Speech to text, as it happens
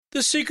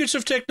The Secrets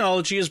of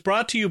Technology is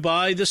brought to you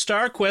by the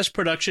StarQuest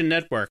Production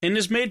Network and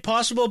is made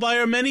possible by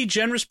our many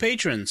generous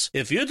patrons.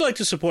 If you'd like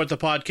to support the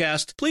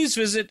podcast, please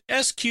visit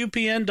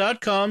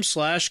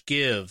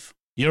sqpn.com/give.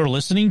 You're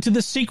listening to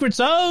The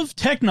Secrets of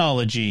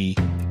Technology.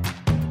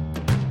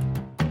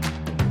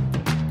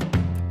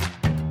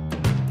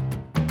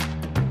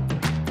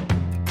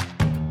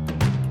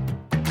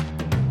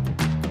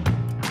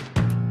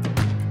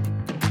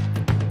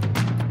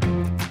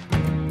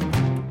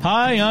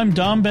 Hi, I'm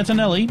Dom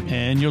Bettinelli,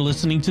 and you're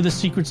listening to The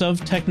Secrets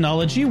of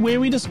Technology, where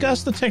we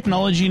discuss the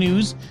technology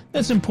news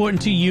that's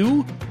important to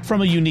you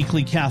from a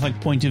uniquely Catholic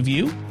point of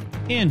view.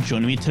 And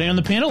joining me today on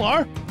the panel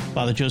are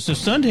Father Joseph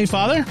Sund. Hey,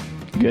 Father.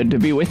 Good to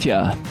be with you.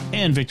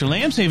 And Victor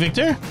Lambs. Hey,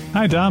 Victor.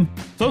 Hi, Dom.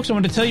 Folks, I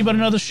want to tell you about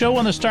another show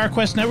on the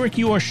StarQuest Network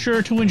you are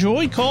sure to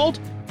enjoy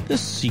called The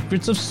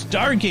Secrets of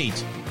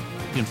Stargate.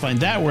 You can find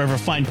that wherever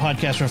fine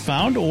podcasts are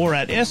found or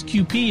at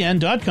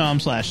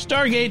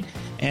sqpn.com/Stargate.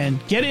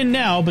 And get in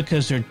now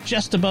because they're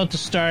just about to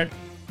start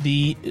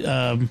the,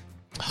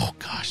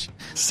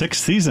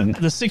 sixth season.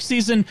 The sixth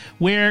season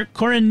where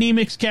Corin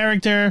Nemec's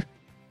character,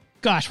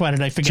 why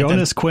did I forget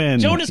Jonas Quinn.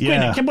 Jonas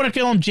Quinn. I kept wanting to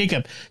call him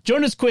Jacob.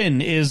 Jonas Quinn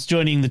is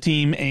joining the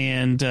team,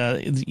 and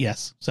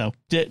yes. So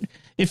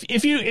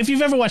if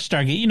you've ever watched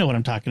Stargate, you know what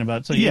I'm talking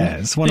about. So yeah,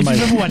 it's one of my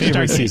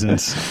favorite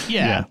seasons.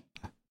 Yeah.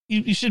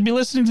 You should be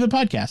listening to the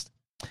podcast.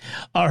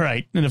 All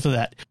right, enough of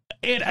that.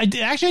 And I do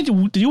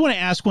want to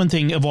ask one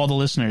thing of all the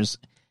listeners.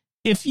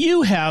 If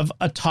you have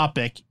a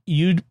topic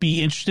you'd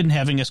be interested in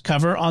having us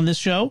cover on this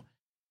show,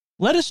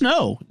 let us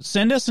know.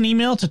 Send us an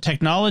email to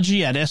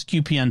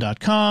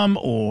technology@sqpn.com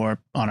or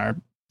on our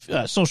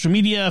social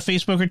media,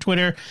 Facebook or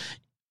Twitter,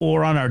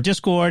 or on our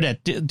Discord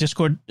at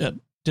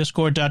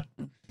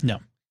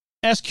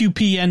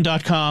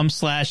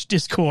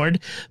sqpn.com/Discord.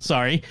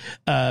 Sorry.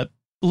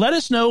 Let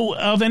us know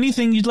of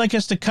anything you'd like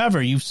us to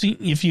cover.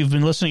 If you've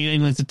been listening at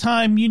any length of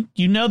time,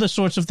 you know the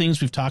sorts of things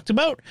we've talked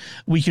about.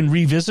 We can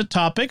revisit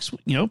topics,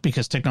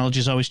 because technology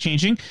is always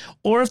changing.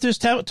 Or if there's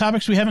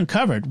topics we haven't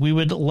covered, we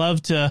would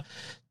love to,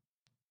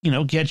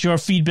 get your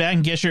feedback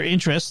and get your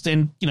interest.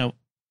 And,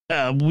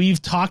 we've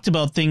talked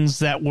about things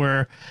that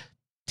were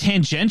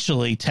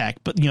tangentially tech,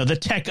 but the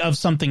tech of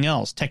something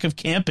else, tech of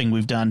camping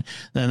we've done,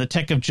 then the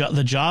tech of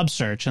the job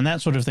search and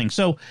that sort of thing.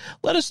 So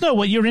let us know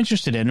what you're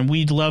interested in, and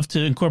we'd love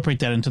to incorporate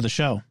that into the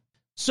show.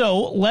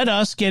 So let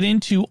us get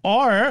into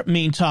our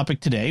main topic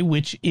today,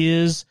 which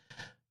is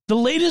the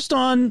latest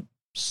on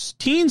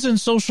teens and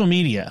social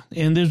media.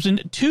 And there's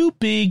been two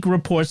big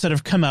reports that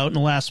have come out in the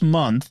last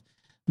month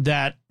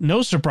that,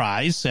 no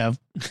surprise, have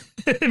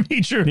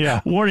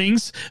major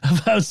warnings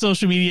about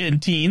social media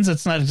and teens.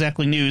 That's not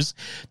exactly news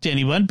to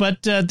anyone,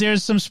 but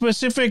there's some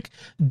specific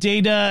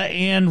data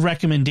and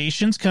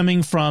recommendations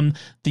coming from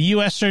the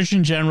U.S.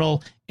 Surgeon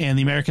General and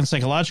the American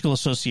Psychological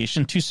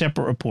Association, two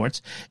separate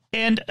reports.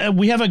 And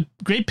we have a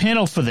great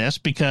panel for this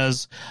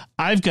because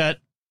I've got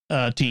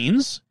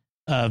teens.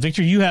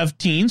 Victor, you have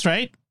teens,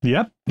 right?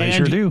 Yep, I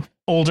sure do.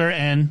 Older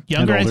and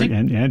younger, I think.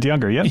 And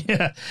younger, yep.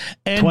 Yeah.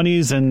 And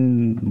 20s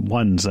and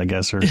ones, I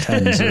guess, or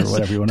 10s or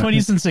whatever you want to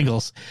 20s and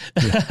singles,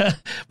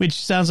 which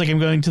sounds like I'm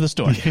going to the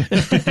store.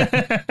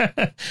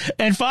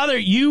 And Father,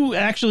 you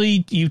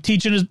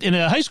teach in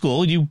a high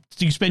school. You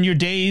spend your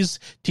days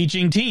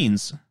teaching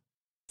teens.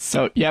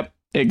 So, yep,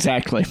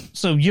 exactly.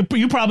 So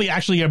you probably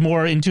actually are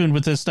more in tune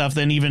with this stuff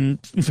than even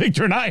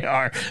Victor and I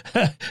are,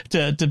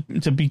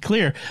 to be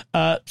clear.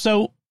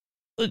 So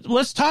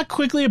let's talk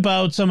quickly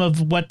about some of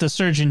what the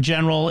Surgeon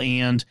General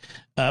and,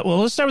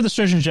 let's start with the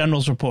Surgeon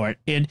General's report.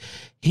 And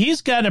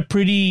he's got a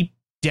pretty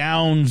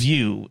down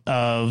view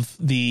of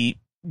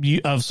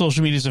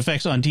social media's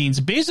effects on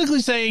teens,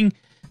 basically saying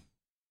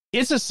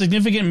it's a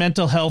significant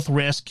mental health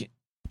risk.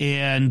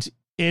 And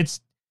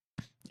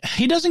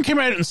he doesn't come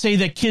out and say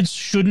that kids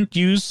shouldn't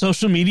use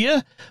social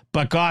media,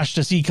 but gosh,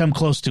 does he come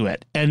close to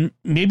it? And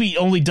maybe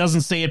only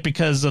doesn't say it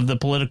because of the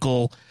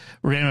political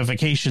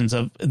ramifications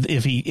of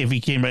if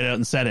he came right out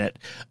and said it.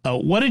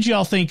 What did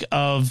y'all think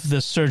of the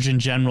Surgeon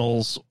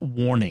General's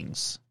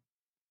warnings?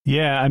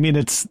 Yeah, I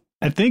mean,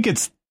 I think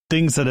it's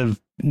things that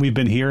we've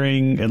been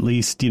hearing, at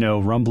least,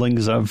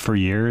 rumblings of for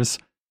years.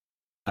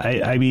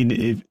 I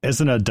mean,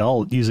 as an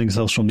adult using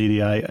social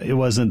media, it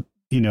wasn't,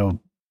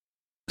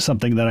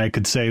 something that I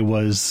could say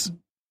was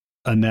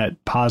a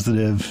net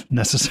positive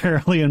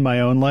necessarily in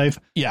my own life.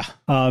 Yeah.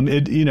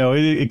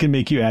 It can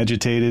make you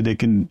agitated. It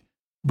can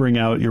bring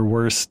out your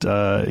worst,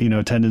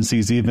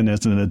 tendencies even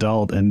as an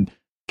adult, and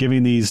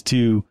giving these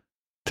to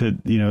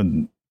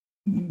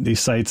these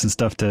sites and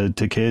stuff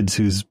to kids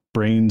whose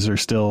brains are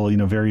still,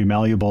 very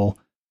malleable.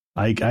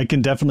 I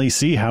can definitely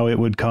see how it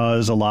would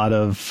cause a lot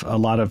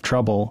of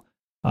trouble.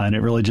 And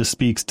it really just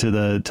speaks to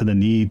the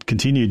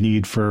continued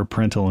need for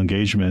parental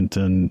engagement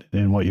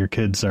and what your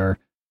kids are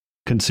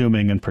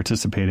consuming and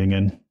participating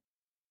in.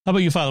 How about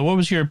you, Father? What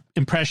was your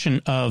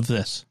impression of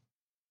this?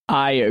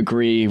 I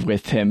agree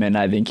with him, and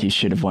I think he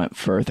should have went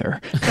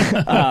further.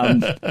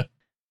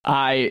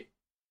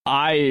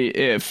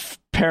 If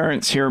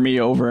parents hear me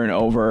over and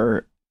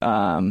over,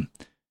 I'm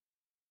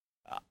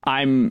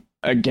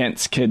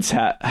against kids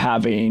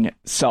having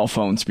cell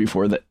phones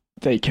before that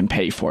they can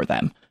pay for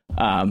them,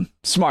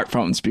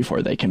 smartphones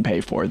before they can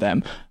pay for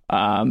them,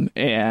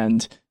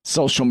 and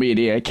social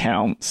media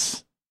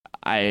accounts.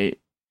 I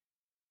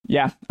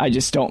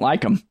just don't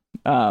like them.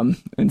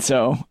 And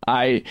so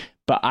I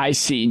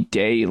see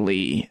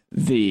daily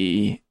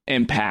the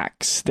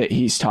impacts that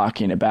he's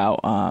talking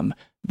about,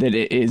 that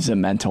it is a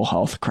mental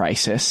health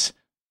crisis,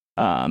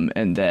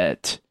 and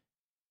that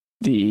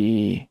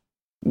the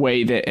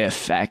way that it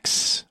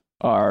affects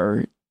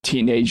our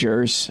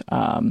teenagers,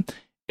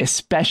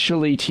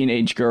 especially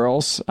teenage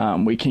girls.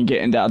 We can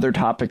get into other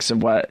topics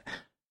of what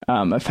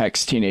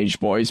affects teenage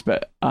boys,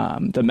 but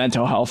the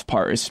mental health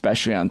part,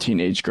 especially on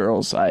teenage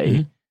girls,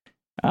 I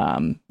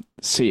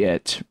see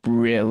it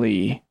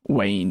really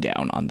weighing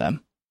down on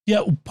them.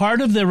 Yeah,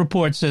 part of the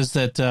report says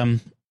that one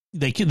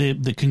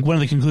of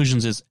the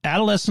conclusions is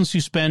adolescents who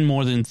spend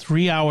more than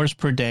 3 hours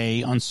per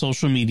day on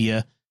social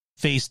media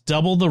face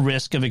double the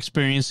risk of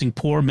experiencing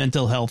poor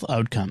mental health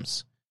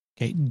outcomes.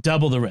 Okay,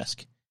 double the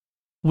risk,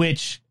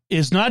 which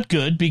is not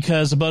good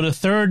because about a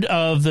third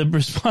of the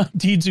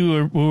respondents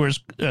who were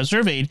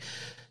surveyed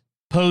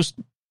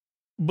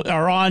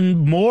are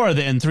on more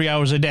than 3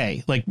 hours a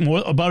day. Like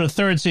about a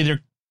third say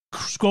they're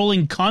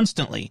scrolling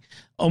constantly,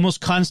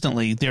 almost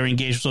constantly. They're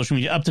engaged with social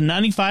media. Up to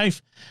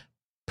 95%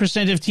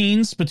 of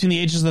teens between the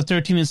ages of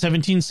 13 and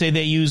 17 say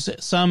they use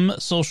some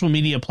social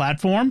media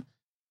platform,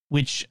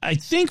 which I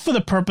think for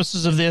the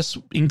purposes of this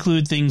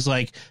include things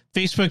like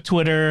Facebook,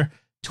 Twitter,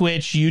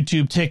 Twitch,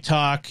 YouTube,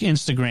 TikTok,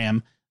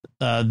 Instagram,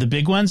 the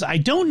big ones. I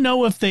don't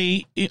know if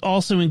they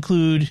also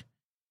include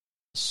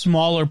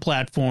smaller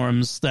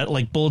platforms that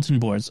like bulletin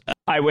boards.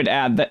 I would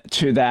add that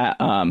to that.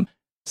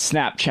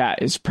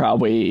 Snapchat is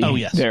probably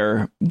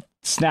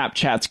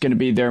Snapchat's going to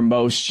be their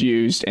most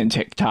used, and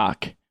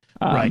TikTok.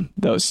 Right.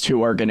 Those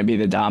two are going to be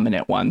the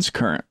dominant ones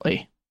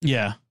currently.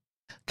 Yeah.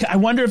 I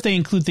wonder if they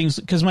include things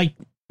because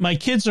my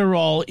kids are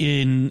all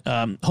in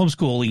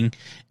homeschooling,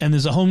 and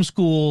there's a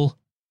homeschool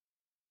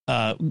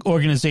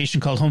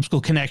organization called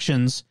Homeschool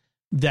Connections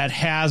that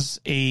has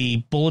a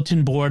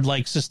bulletin board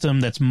like system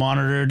that's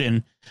monitored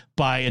and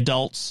by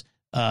adults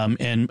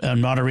and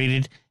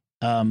moderated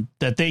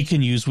that they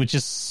can use, which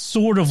is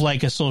sort of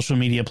like a social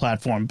media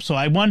platform. So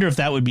I wonder if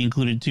that would be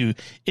included too.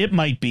 It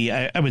might be,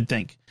 I would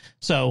think.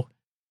 So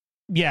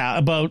yeah,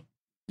 around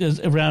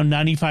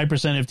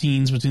 95% of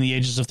teens between the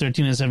ages of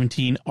 13 and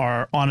 17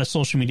 are on a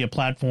social media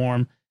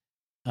platform.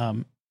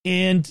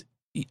 And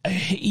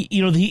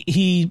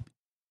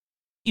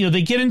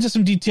they get into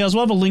some details.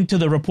 We'll have a link to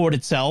the report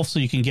itself so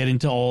you can get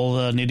into all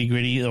the nitty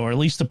gritty, or at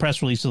least the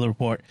press release of the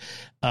report,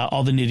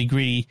 all the nitty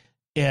gritty.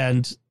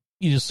 And,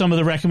 some of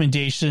the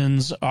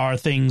recommendations are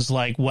things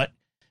like what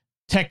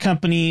tech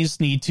companies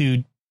need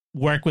to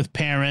work with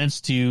parents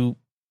to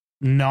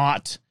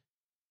not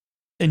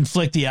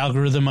inflict the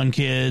algorithm on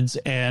kids,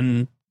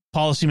 and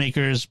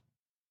policymakers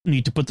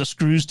need to put the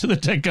screws to the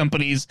tech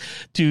companies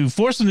to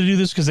force them to do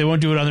this because they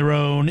won't do it on their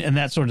own, and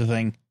that sort of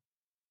thing.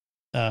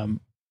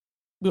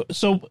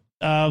 So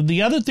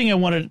the other thing I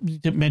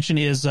wanted to mention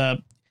is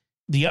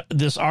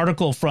this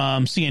article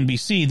from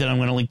CNBC that I'm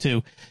going to link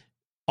to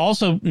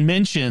also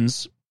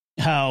mentions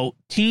how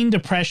teen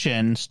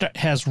depression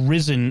has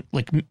risen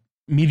like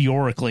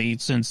meteorically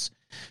since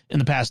in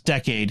the past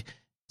decade,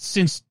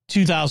 since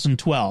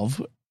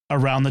 2012,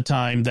 around the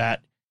time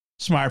that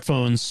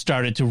smartphones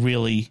started to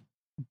really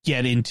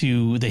get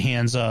into the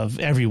hands of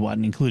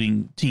everyone,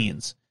 including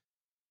teens.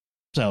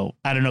 So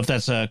I don't know if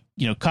that's a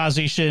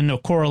causation or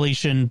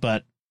correlation,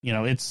 but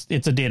it's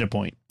a data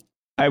point.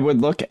 I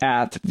would look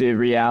at the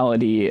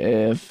reality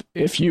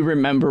if you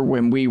remember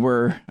when we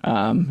were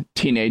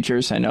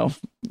teenagers. I know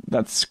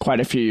that's quite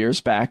a few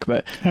years back,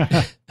 but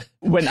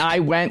when I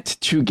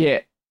went to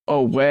get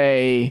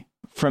away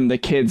from the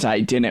kids I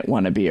didn't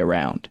want to be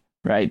around,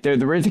 right? They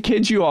were the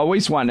kids you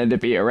always wanted to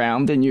be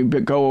around, and you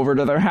go over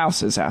to their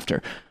houses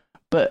after.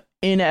 But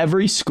in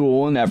every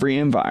school, in every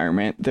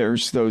environment,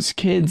 there's those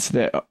kids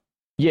that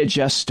you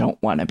just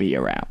don't want to be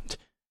around.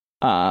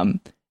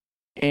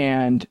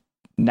 And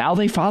now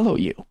they follow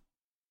you.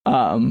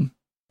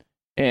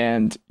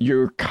 And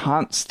you're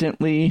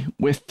constantly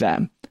with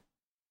them.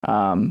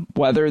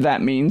 Whether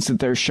that means that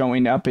they're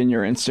showing up in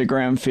your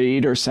Instagram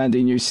feed or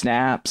sending you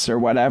snaps or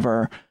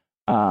whatever,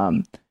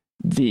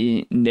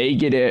 the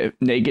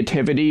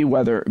negativity,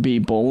 whether it be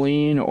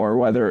bullying or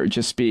whether it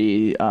just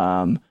be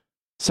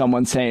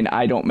someone saying,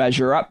 I don't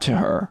measure up to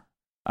her,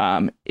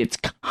 it's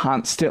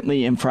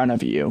constantly in front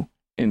of you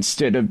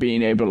instead of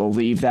being able to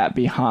leave that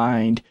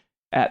behind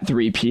at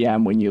 3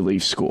 p.m. when you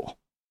leave school.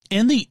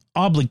 And the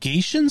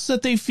obligations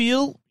that they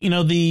feel,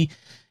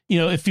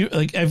 if you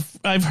like,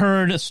 I've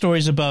heard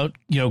stories about,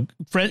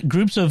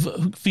 groups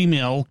of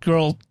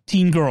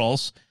teen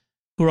girls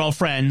who are all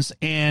friends,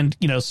 and,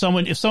 if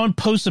someone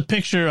posts a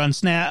picture on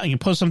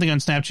post something on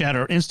Snapchat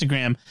or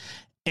Instagram,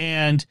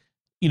 and,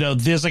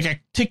 there's like a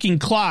ticking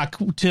clock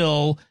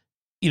till,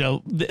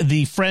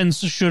 the friends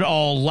should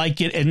all like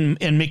it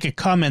and make a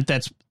comment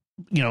that's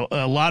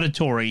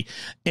laudatory,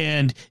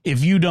 and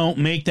if you don't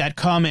make that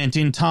comment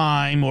in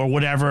time or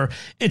whatever,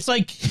 it's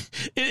like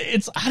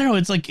it's I don't know,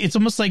 it's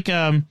almost like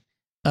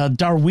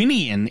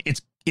Darwinian.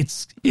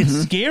 It's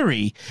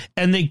scary,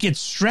 and they get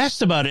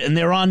stressed about it, and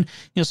they're on,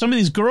 some of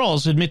these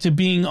girls admit to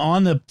being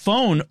on the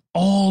phone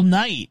all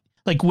night,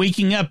 like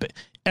waking up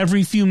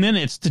every few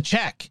minutes to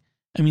check.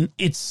 I mean,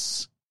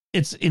 it's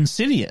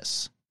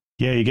insidious.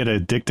 Yeah, you get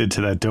addicted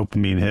to that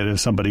dopamine hit of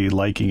somebody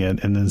liking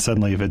it, and then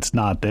suddenly if it's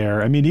not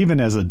there, I mean,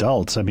 even as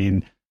adults, I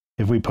mean,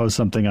 if we post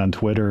something on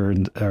Twitter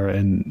and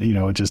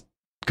it just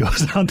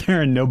goes out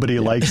there and nobody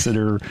likes it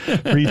or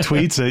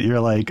retweets it, you're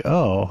like,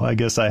 oh, I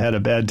guess I had a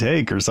bad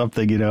take or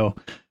something,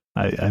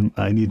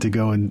 I need to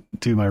go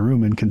into my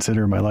room and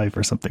consider my life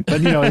or something.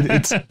 But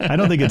it's I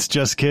don't think it's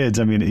just kids.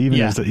 I mean,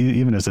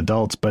 even as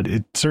adults, but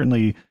it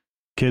certainly,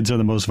 kids are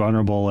the most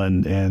vulnerable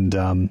and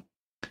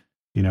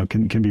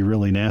can be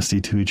really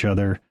nasty to each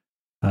other.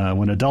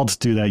 When adults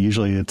do that,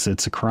 usually it's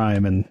a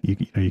crime, and you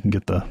can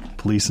get the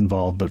police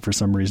involved. But for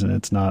some reason,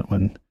 it's not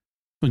when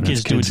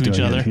kids do it to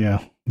each other.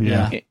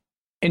 Yeah.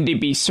 And to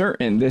be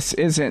certain, this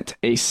isn't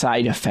a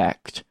side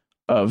effect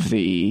of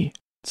the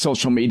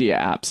social media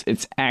apps.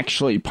 It's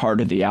actually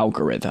part of the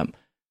algorithm.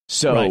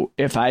 So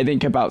If I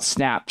think about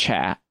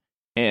Snapchat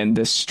and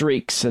the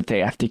streaks that they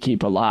have to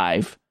keep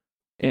alive,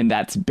 and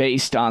that's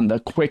based on the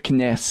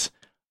quickness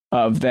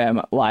of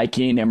them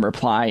liking and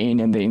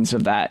replying and things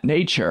of that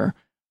nature.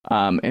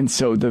 And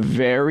so the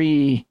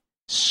very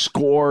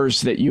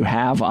scores that you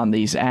have on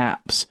these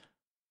apps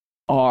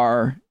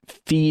are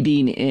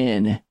feeding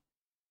in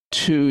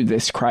to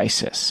this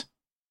crisis.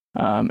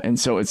 And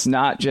so it's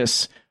not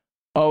just,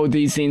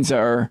 these things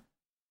are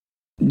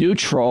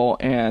neutral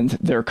and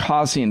they're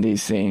causing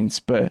these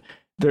things, but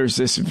there's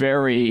this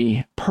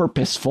very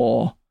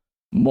purposeful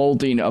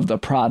molding of the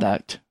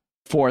product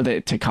for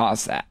it to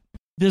cause that.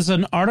 There's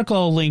an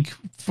article link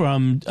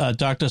from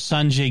Dr.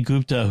 Sanjay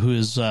Gupta, who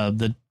is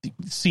the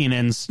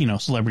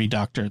CNN's celebrity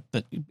doctor,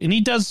 and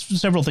he does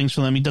several things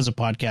for them. He does a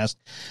podcast,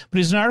 but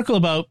there's an article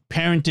about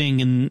parenting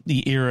in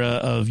the era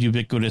of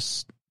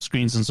ubiquitous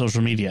screens and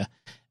social media.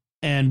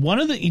 And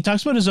he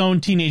talks about his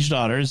own teenage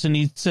daughters, and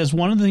he says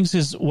one of the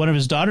things one of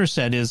his daughters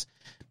said is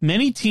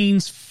many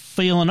teens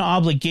feel an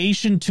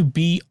obligation to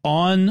be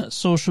on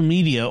social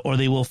media or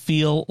they will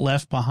feel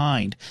left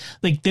behind.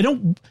 Like they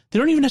don't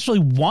even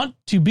necessarily want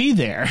to be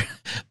there,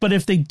 but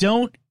if they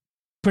don't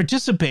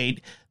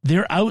participate,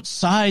 they're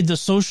outside the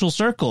social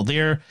circle.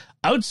 They're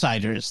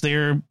outsiders.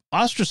 They're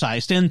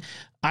ostracized. And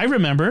I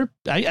remember,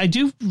 I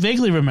do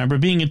vaguely remember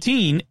being a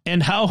teen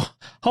and how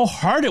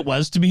hard it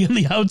was to be on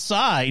the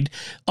outside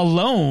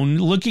alone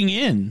looking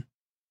in.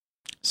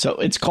 So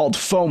it's called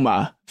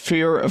FOMA,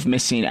 fear of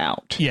missing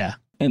out. Yeah.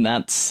 And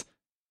that's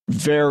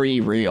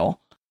very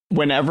real.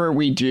 Whenever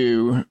we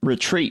do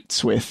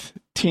retreats with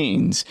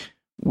teens,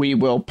 we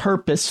will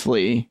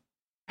purposefully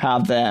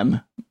have them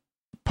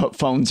put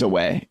phones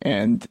away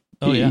and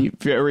be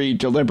very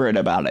deliberate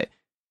about it.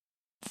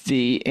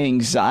 The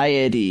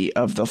anxiety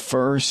of the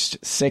first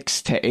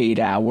 6 to 8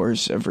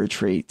 hours of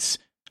retreats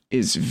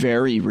is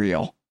very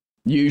real.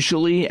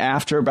 Usually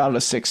after about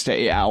a 6 to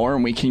 8 hour,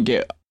 and we can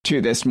get to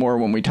this more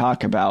when we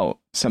talk about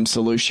some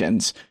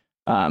solutions,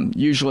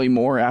 usually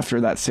more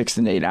after that 6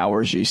 and 8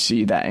 hours, you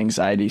see that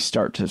anxiety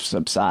start to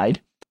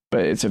subside,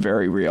 but it's a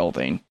very real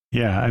thing.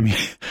 Yeah, I mean,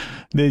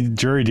 the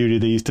jury duty,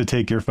 they used to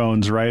take your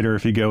phones, right? Or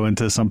if you go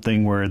into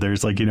something where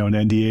there's an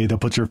NDA, they'll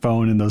put your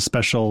phone in those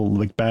special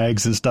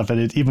bags and stuff.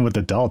 And even with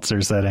adults,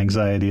 there's that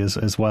anxiety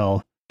as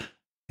well.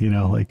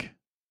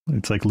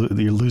 It's like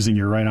you're losing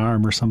your right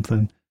arm or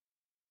something.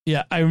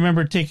 Yeah, I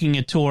remember taking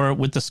a tour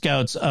with the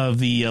scouts of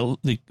the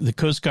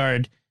Coast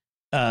Guard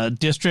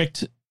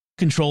district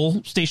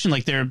control station,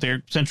 like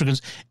their central,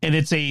 and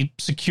it's a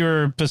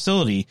secure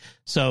facility.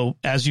 So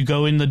as you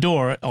go in the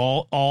door,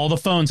 all the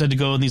phones had to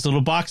go in these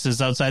little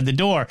boxes outside the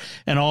door,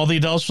 and all the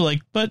adults were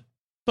like, but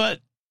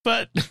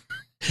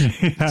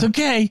it's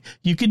okay,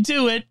 you can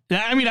do it.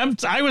 I mean,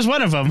 I was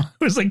one of them.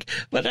 I was like,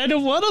 but I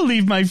don't want to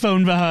leave my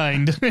phone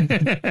behind.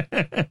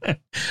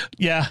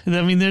 Yeah,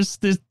 I mean, there's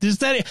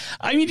that.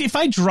 I mean, if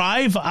I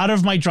drive out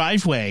of my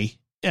driveway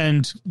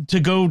and to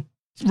go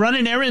run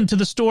an errand to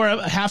the store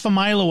half a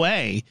mile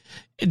away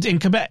in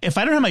Quebec, if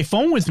I don't have my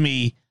phone with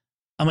me,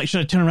 I'm like,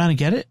 should I turn around and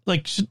get it?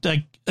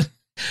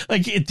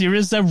 There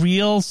is a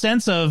real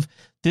sense of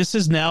this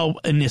is now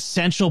an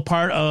essential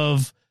part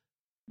of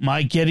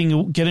my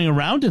getting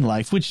around in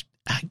life, which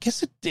I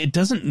guess it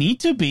doesn't need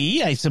to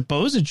be. I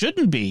suppose it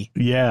shouldn't be.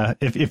 Yeah.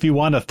 If you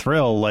want a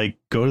thrill,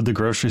 go to the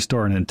grocery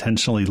store and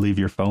intentionally leave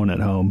your phone at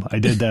home. I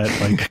did that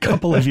a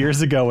couple of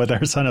years ago with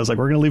our son. I was like,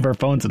 we're going to leave our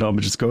phones at home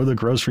and just go to the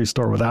grocery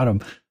store without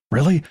them.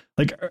 Really?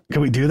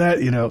 Can we do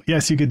that?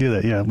 Yes, you could do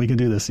that. Yeah, we can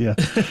do this. Yeah.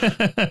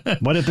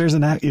 What if there's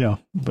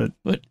but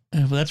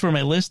that's where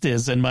my list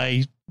is and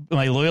my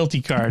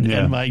loyalty card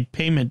and my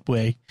payment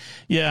way.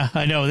 Yeah,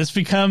 I know this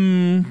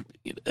become,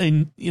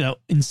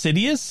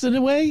 insidious in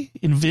a way,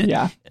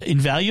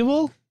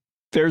 invaluable.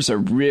 There's a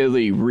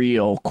really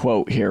real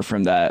quote here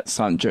from that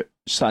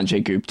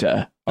Sanjay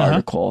Gupta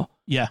article.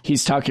 Yeah.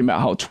 He's talking about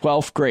how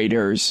 12th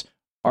graders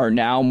are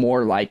now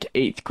more like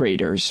 8th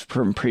graders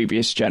from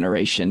previous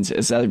generations.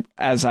 As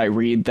I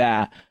read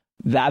that,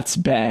 that's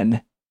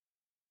been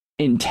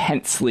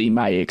intensely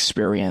my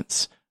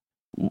experience.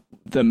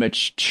 The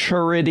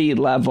maturity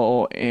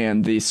level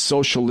and the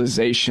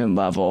socialization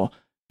level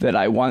that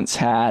I once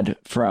had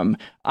from,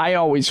 I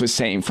always was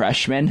saying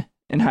freshman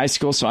in high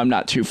school, so I'm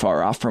not too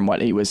far off from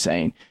what he was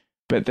saying,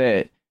 but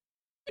that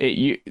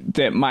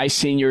my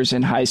seniors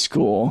in high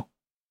school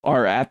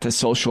are at the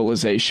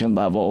socialization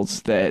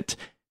levels that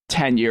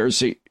 10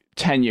 years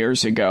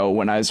ago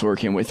when I was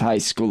working with high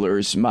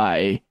schoolers,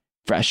 my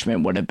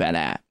freshmen would have been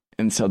at.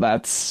 And so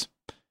that's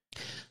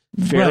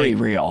very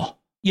real.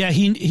 Yeah,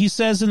 he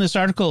says in this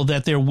article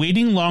that they're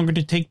waiting longer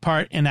to take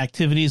part in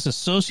activities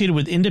associated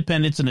with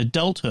independence and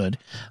adulthood,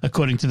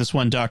 according to this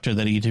one doctor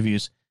that he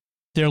interviews.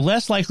 They're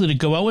less likely to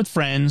go out with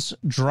friends,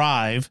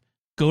 drive,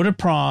 go to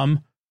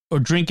prom, or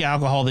drink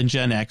alcohol than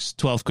Gen X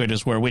 12th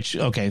graders were, which,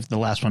 okay, the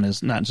last one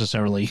is not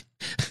necessarily.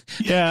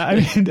 Yeah, I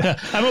mean,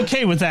 I'm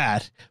okay with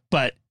that.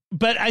 But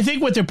I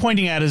think what they're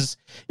pointing at is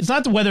it's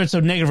not whether it's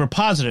a negative or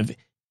positive.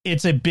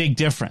 It's a big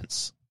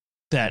difference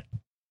that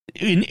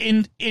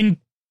in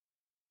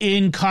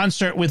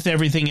concert with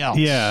everything else.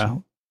 Yeah.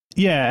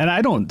 Yeah. And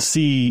I don't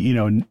see,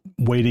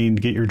 waiting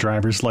to get your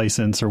driver's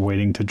license or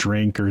waiting to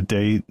drink or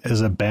date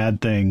as a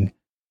bad thing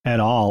at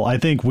all. I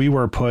think we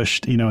were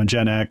pushed, in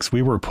Gen X,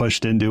 we were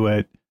pushed into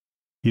it,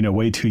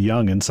 way too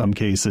young in some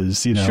cases,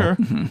 Sure.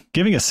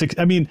 Giving it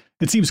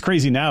seems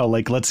crazy now.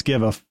 Like, let's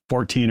give a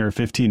 14 or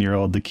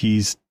 15-year-old the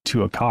keys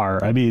to a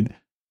car. I mean,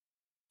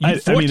 yeah.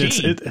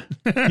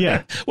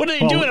 What are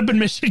they doing up in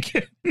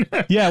Michigan?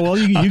 Yeah, well,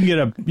 you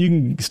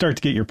can start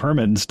to get your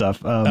permit and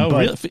stuff.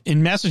 Really?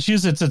 In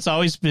Massachusetts, it's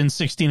always been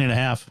 16 and a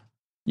half.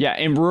 Yeah,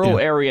 in rural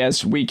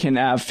areas, we can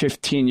have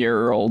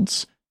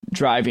 15-year-olds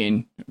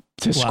driving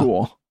to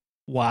school.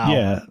 Wow.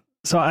 Yeah,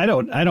 so I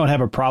don't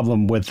have a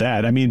problem with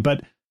that. I mean,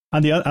 but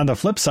on the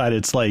flip side,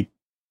 it's like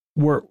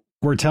we're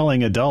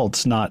telling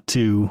adults not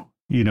to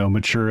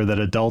mature, that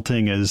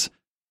adulting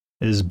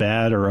is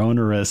bad or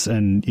onerous,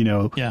 and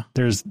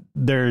there's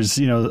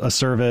a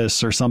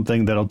service or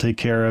something that'll take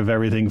care of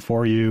everything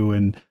for you,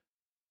 and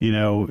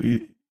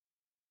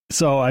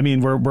so I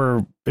mean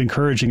we're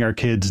encouraging our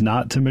kids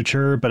not to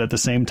mature, but at the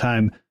same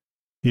time,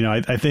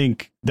 I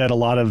think that a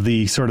lot of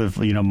the sort of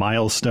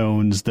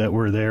milestones that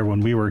were there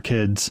when we were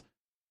kids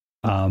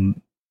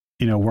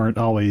weren't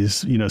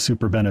always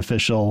super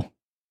beneficial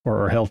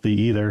or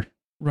healthy either.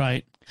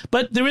 Right.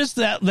 But there is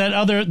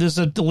there's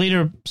a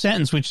later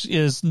sentence, which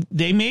is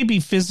they may be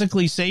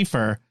physically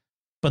safer,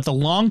 but the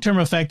long-term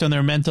effect on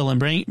their mental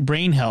and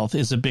brain health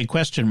is a big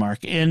question mark.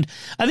 And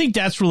I think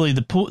that's really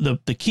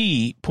the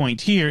key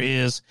point here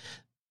is,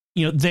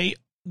 you're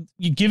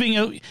giving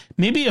out,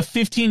 maybe a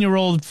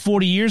 15-year-old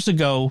 40 years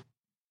ago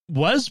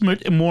was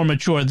more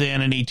mature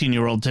than an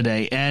 18-year-old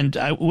today. And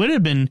I would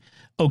have been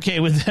okay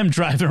with them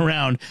driving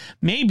around.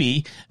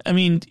 Maybe. I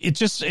mean, it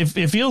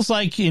feels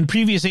like in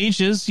previous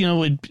ages,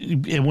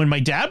 when my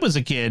dad was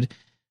a kid,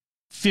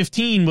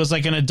 15 was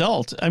like an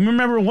adult. I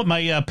remember what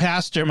my old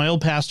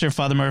pastor,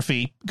 Father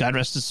Murphy, God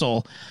rest his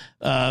soul,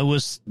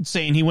 was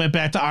saying. He went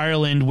back to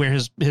Ireland, where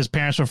his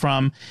parents were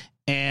from,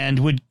 and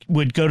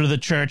would go to the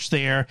church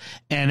there.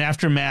 And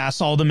after Mass,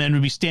 all the men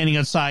would be standing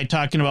outside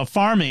talking about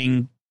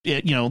farming,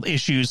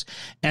 issues.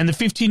 And the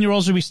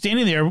 15-year-olds would be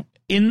standing there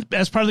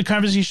as part of the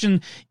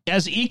conversation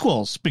as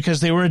equals, because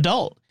they were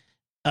adult.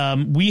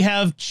 We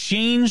have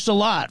changed a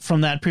lot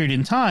from that period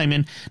in time,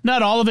 and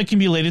not all of it can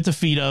be laid at the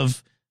feet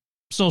of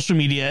social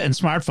media and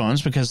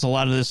smartphones, because a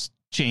lot of this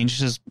change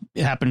has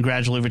happened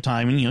gradually over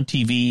time, and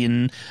TV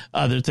and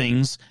other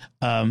things.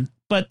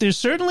 But there's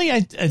certainly, I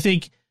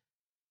think,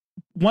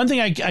 one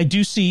thing I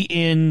do see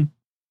in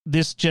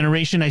this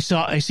generation, I see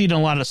it in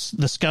a lot of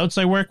the scouts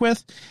I work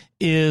with,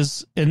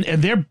 is, and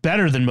they're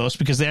better than most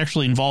because they're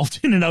actually involved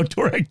in an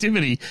outdoor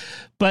activity,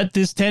 but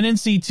this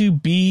tendency to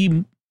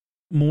be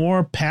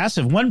more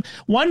passive. One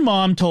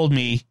mom told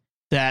me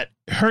that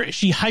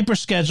she hyper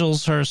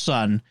schedules her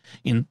son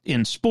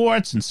in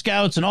sports and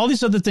scouts and all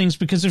these other things,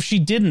 because if she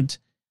didn't,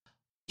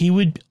 he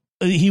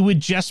would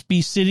just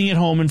be sitting at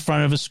home in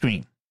front of a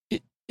screen.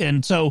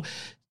 And so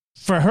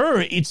for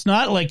her, it's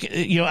not like,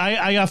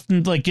 I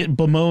often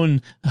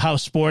bemoan how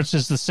sports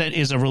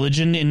is a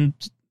religion in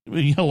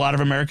a lot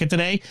of America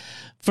today.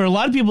 For a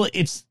lot of people,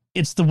 it's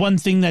the one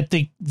thing that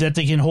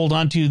they can hold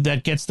on to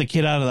that gets the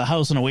kid out of the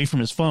house and away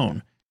from his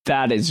phone.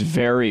 That is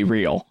very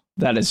real.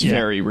 That is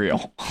very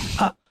real.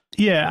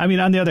 Yeah. I mean,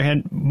 on the other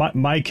hand,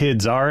 my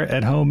kids are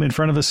at home in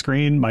front of a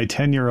screen. My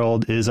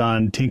 10-year-old is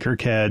on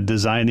Tinkercad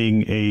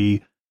designing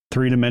a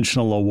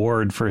 3-dimensional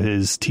award for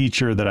his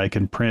teacher that I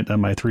can print on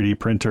my 3D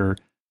printer.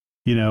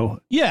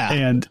 Yeah.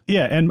 And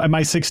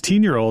my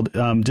 16-year-old,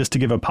 just to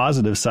give a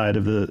positive side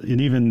of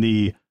and even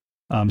the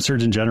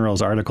Surgeon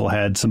General's article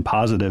had some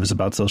positives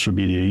about social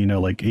media,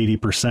 like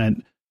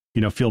 80%,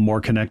 feel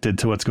more connected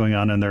to what's going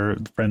on in their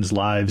friends'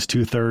 lives.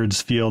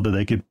 2/3 feel that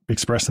they could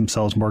express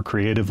themselves more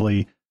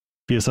creatively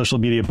via social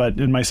media. But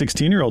in my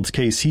 16-year-old's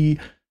case, he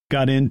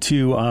got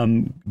into,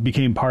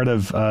 became part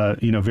of,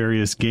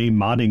 various game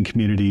modding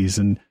communities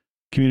and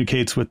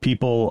communicates with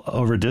people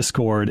over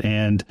Discord.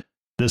 And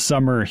this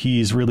summer,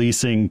 he's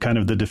releasing kind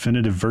of the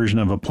definitive version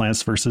of a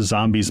Plants vs.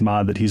 Zombies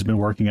mod that he's been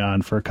working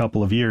on for a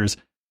couple of years.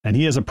 And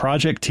he has a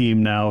project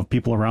team now of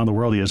people around the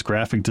world. He has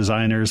graphic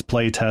designers,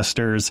 play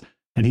testers,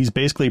 and he's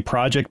basically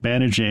project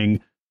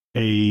managing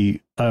a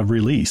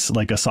release,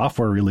 like a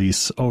software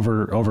release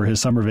over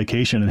his summer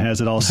vacation, and has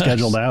it all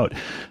scheduled out.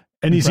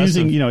 And he's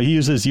using, he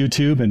uses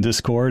YouTube and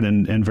Discord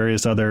and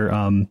various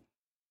other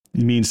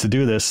means to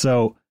do this.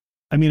 So,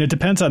 I mean, it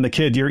depends on the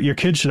kid. Your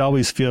kid should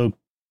always feel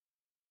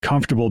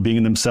comfortable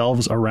being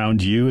themselves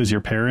around you as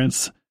your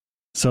parents,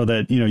 so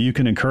that, you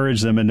can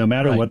encourage them. And no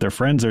matter what their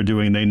friends are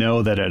doing, they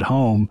know that at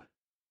home,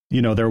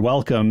 they're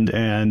welcomed,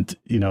 and,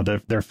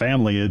 their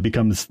family, it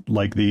becomes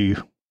like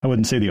I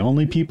wouldn't say the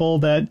only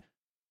people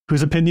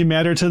whose opinion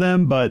matter to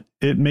them, but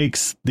it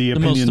makes the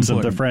opinions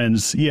of the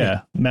friends,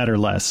 matter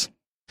less.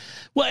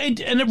 Well,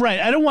 and right.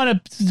 I don't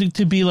want it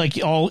to be like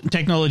all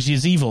technology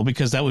is evil,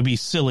 because that would be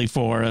silly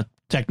for a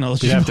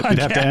technology podcast. We'd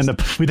have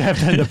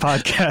to end the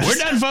podcast. We're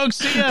done, folks.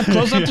 See ya.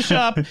 Close up the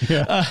shop.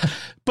 Yeah.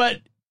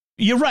 But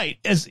you're right.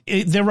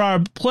 There are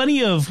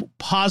plenty of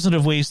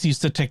positive ways to use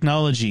the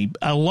technology.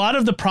 A lot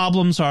of the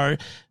problems are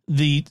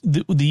the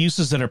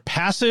uses that are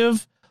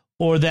passive,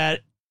 or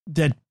that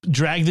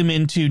drag them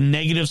into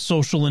negative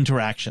social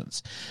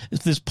interactions.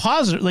 It's this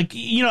positive,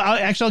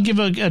 I'll give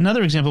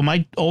another example.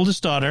 My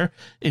oldest daughter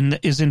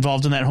is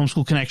involved in that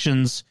Homeschool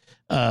Connections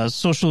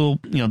social,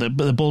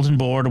 the bulletin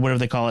board, or whatever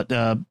they call it,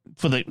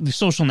 for the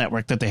social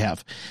network that they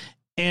have.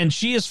 And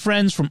she has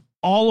friends from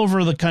all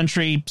over the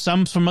country,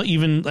 some from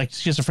even, like,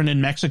 she has a friend in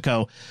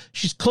Mexico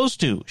she's close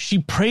to. She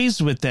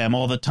prays with them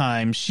all the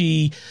time.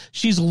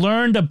 She's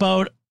learned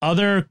about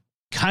other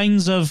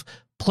kinds of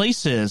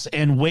places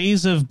and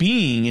ways of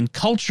being and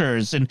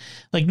cultures, and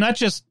like not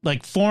just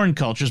like foreign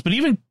cultures, but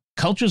even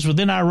cultures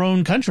within our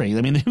own country.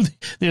 I mean,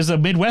 there's a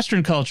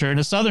Midwestern culture and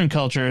a Southern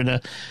culture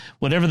and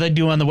whatever they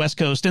do on the West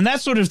Coast and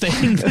that sort of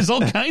thing. There's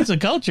all kinds of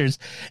cultures,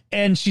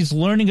 and she's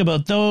learning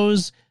about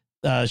those.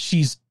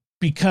 She's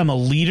become a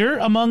leader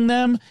among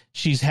them.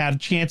 She's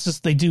had chances.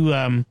 They do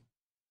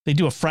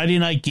a Friday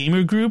night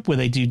gamer group where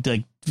they do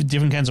like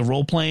different kinds of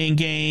role playing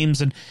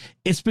games, and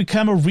it's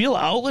become a real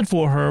outlet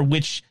for her,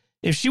 which,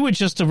 if she were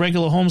just a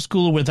regular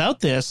homeschooler without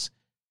this,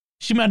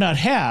 she might not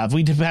have.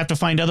 We'd have to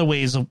find other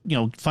ways of,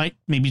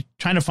 maybe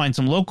trying to find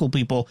some local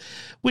people,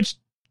 which,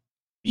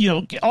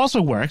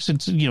 also works.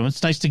 It's,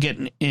 it's nice to get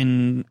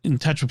in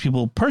touch with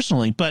people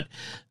personally, but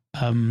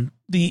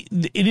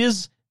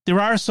there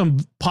are some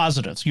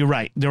positives. You're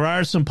right. There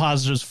are some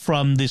positives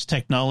from this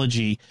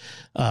technology.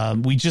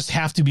 We just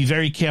have to be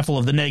very careful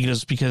of the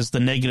negatives, because the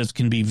negatives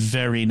can be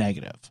very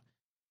negative.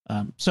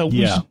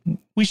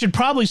 We should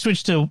probably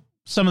switch to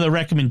some of the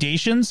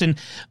recommendations, and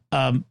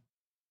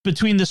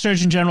between the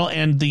Surgeon General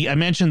and I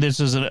mentioned this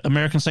is an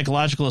American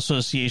Psychological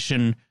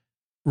Association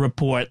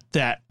report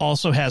that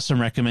also has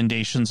some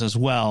recommendations as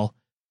well.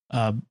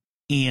 And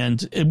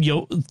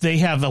they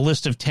have a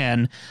list of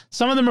 10.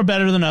 Some of them are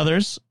better than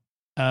others.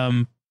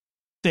 Like,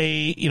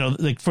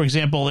 for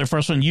example, their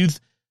first one, youth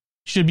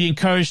should be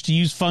encouraged to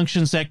use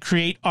functions that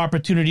create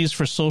opportunities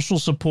for social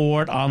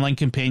support, online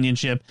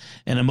companionship,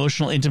 and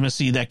emotional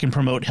intimacy that can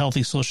promote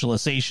healthy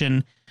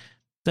socialization.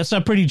 That's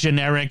a pretty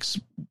generic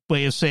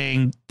way of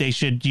saying they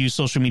should use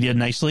social media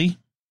nicely.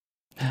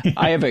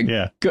 I have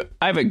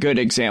a good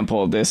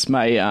example of this.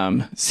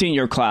 My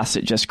senior class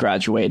that just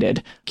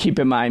graduated. Keep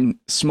in mind,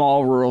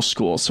 small rural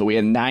school, so we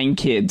had 9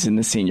 kids in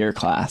the senior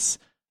class,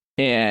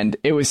 and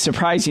it was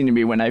surprising to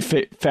me when I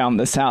found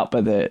this out,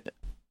 but it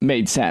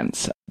made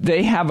sense.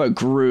 They have a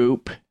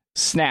group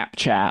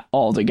Snapchat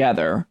all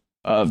together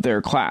of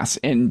their class,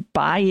 and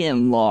by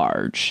and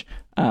large,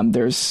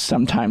 there's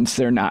sometimes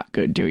they're not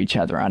good to each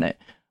other on it.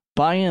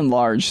 By and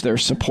large, they're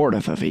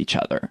supportive of each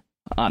other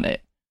on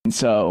it. And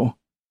so,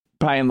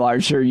 by and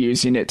large, they're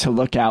using it to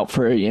look out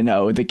for,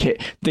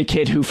 the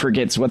kid who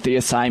forgets what the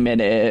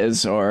assignment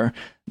is, or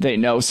they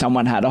know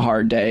someone had a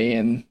hard day,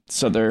 and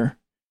so they're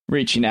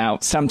reaching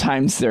out.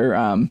 Sometimes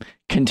they're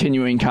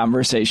continuing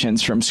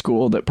conversations from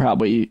school that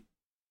probably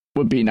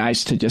would be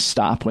nice to just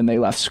stop when they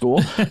left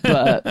school.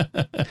 But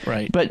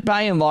right. But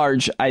by and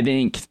large, I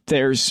think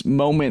there's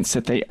moments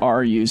that they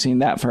are using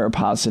that for a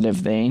positive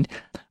thing.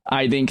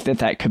 I think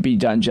that could be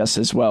done just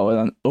as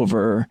well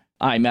over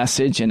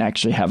iMessage and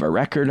actually have a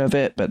record of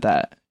it, but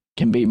that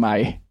can be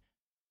my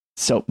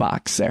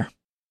soapbox there.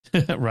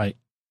 Right.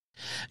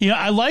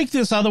 I like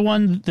this other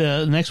one,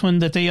 the next one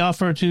that they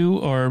offer too,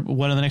 or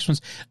one of the next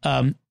ones.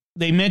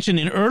 They mentioned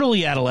in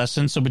early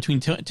adolescence, so between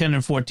 10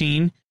 and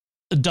 14,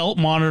 adult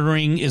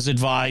monitoring is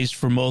advised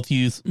for most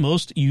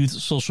youth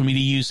social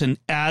media use. And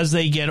as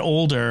they get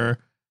older,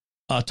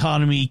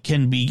 autonomy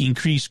can be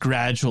increased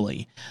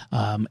gradually.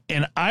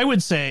 And I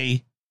would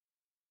say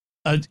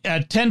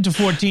at 10 to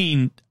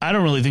 14, I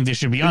don't really think they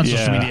should be on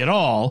social media at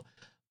all.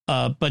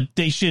 But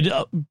they should,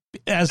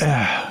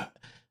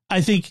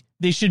 I think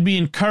they should be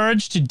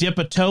encouraged to dip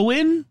a toe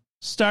in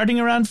starting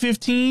around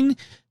 15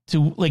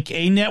 to like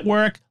a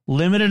network,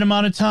 limited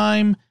amount of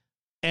time,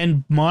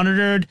 and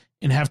monitored,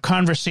 and have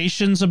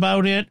conversations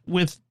about it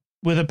with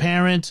a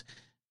parent.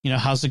 You know,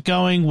 how's it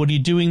going? What are you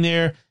doing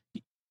there?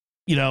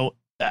 You know,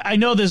 I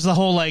know there's the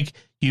whole like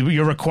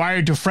you're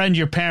required to friend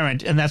your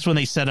parent, and that's when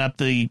they set up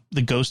the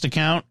ghost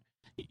account.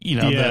 You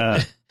know,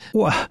 yeah.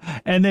 Well,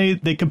 and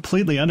they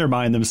completely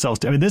undermine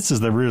themselves. I mean, this is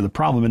the root of the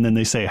problem. And then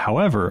they say,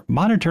 however,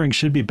 monitoring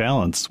should be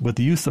balanced with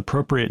youth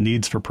appropriate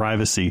needs for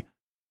privacy.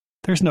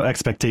 There's no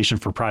expectation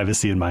for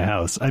privacy in my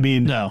house. I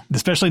mean, no,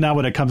 especially not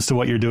when it comes to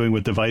what you're doing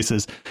with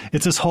devices.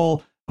 It's this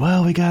whole,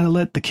 well, we got to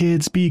let the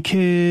kids be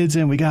kids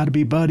and we got to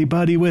be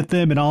buddy with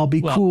them and all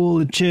be cool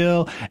and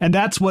chill. And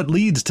that's what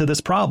leads to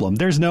this problem.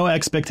 There's no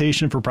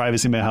expectation for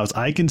privacy in my house.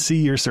 I can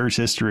see your search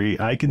history.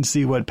 I can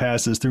see what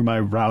passes through my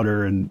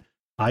router, and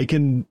I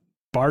can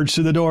barge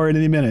through the door at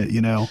any minute,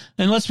 you know.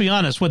 And let's be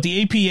honest, what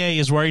the APA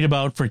is worried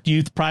about for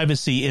youth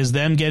privacy is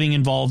them getting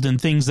involved in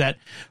things that,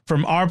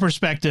 from our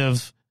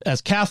perspective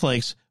as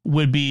Catholics,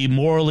 would be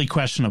morally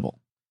questionable.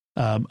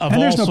 And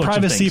there's no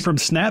privacy from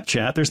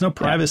Snapchat. There's no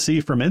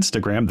privacy from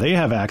Instagram. They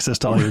have access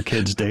to all your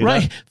kids' data.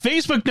 Right.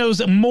 Facebook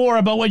knows more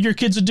about what your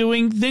kids are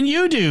doing than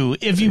you do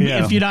if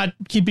you're not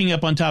keeping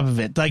up on top of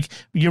it. Like,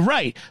 you're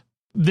right.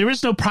 There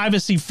is no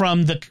privacy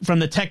from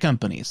the tech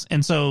companies.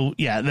 And so,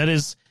 yeah, that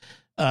is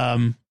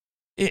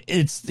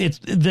it's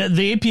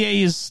the APA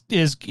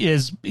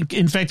is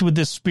infected with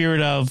this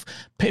spirit of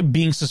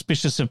being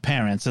suspicious of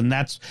parents, and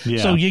that's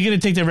so you're going to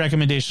take their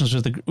recommendations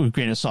with a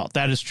grain of salt.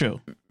 That is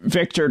true.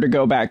 Victor, to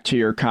go back to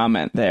your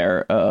comment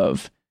there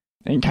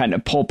and kind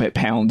of pulpit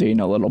pounding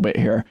a little bit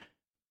here,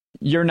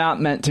 you're not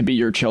meant to be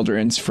your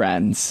children's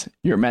friends.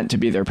 You're meant to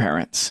be their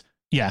parents.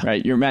 Yeah.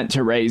 Right. You're meant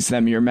to raise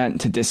them. You're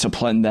meant to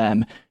discipline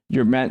them.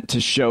 You're meant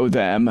to show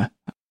them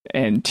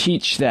and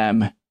teach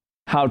them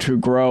how to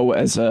grow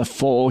as a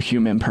full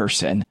human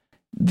person.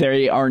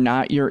 They are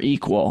not your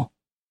equal.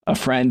 A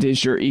friend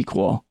is your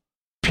equal,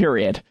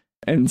 period.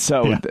 And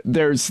so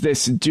there's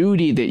this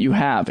duty that you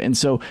have. And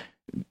so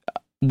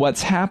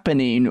what's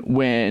happening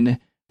when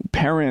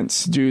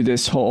parents do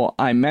this whole,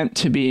 I'm meant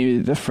to be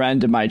the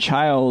friend of my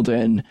child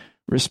and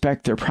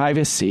respect their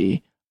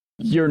privacy,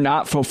 you're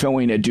not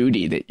fulfilling a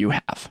duty that you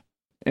have.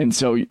 And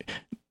so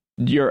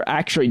you're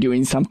actually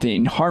doing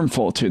something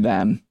harmful to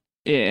them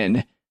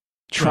in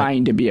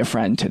trying to be a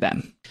friend to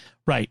them.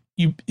 Right.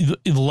 You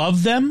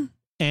love them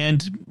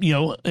and, you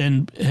know,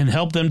 and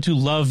help them to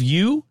love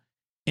you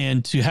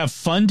and to have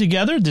fun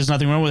together. There's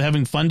nothing wrong with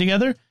having fun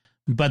together,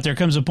 but there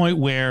comes a point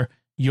where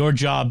your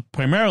job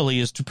primarily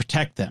is to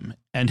protect them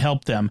and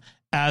help them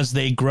as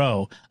they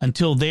grow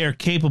until they are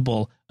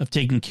capable of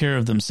taking care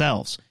of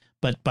themselves.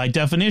 But by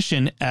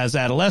definition, as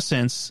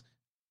adolescents,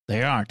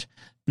 they aren't.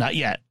 Not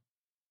yet.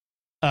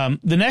 The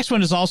next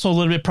one is also a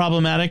little bit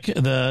problematic.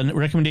 The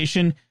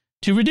recommendation: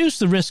 to reduce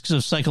the risks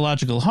of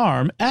psychological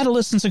harm,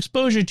 adolescents'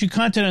 exposure to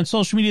content on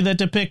social media that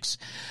depicts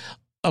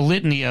a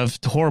litany of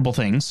horrible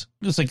things,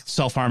 just like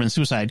self-harm and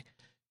suicide,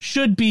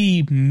 should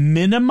be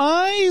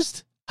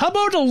minimized. How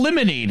about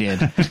eliminated?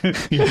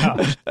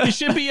 It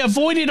should be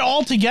avoided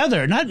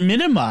altogether, not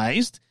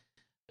minimized.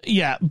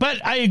 Yeah,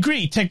 but I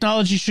agree.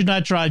 Technology should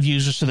not drive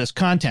users to this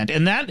content.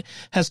 And that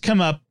has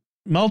come up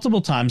multiple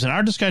times in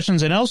our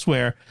discussions and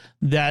elsewhere,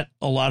 that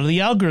a lot of the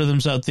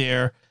algorithms out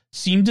there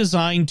seem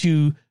designed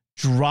to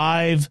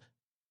drive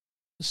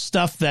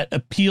stuff that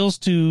appeals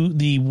to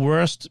the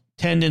worst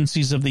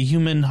tendencies of the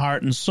human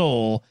heart and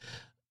soul,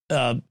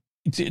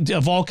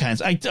 of all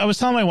kinds. I was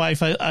telling my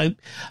wife, I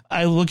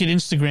look at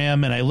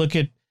Instagram and I look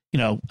at,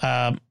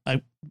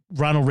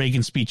 Ronald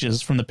Reagan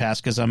speeches from the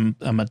past, because I'm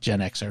a Gen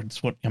Xer.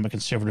 It's what I'm a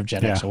conservative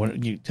Gen Xer.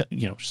 What, you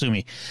know, sue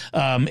me.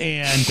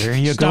 And there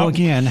you go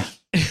again.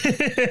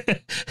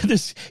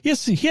 He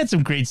had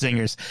some great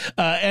singers,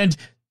 and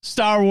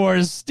Star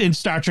Wars and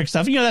Star Trek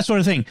stuff, you know, that sort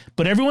of thing.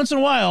 But every once in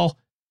a while,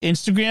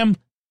 Instagram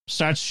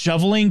starts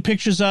shoveling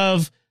pictures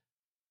of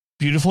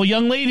beautiful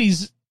young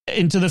ladies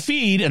into the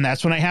feed, and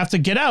that's when I have to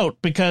get out,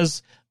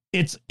 because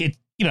it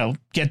you know,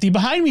 get thee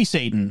behind me,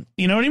 Satan.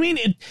 You know what I mean?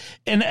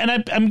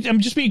 I'm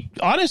just being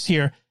honest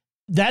here.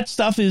 That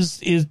stuff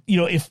is you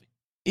know,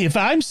 if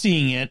I'm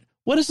seeing it,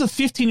 what is the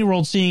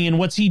 15-year-old seeing, and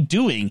what's he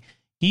doing?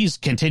 He's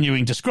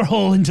continuing to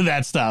scroll into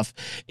that stuff,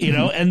 you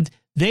know, and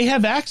they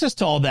have access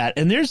to all that.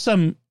 And there's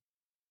some,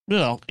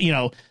 they're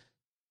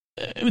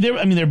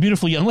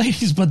beautiful young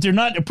ladies, but they're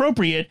not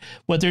appropriate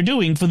what they're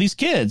doing for these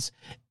kids.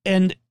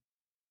 And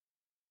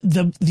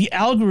the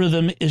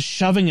algorithm is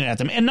shoving it at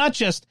them, and not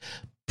just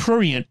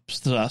prurient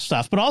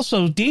stuff, but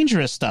also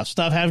dangerous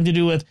stuff having to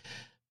do with,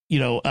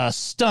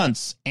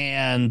 stunts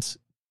and,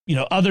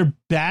 other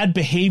bad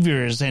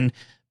behaviors and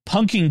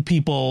punking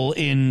people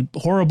in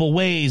horrible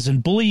ways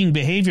and bullying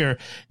behavior.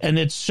 And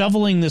it's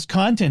shoveling this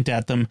content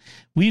at them.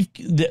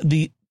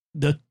 The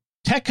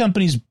tech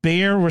companies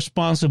bear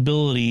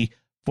responsibility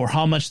for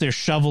how much they're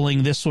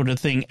shoveling this sort of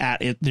thing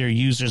at their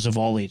users of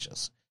all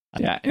ages.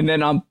 Yeah. And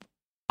then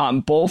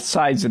on both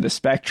sides of the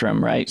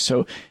spectrum, right?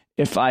 So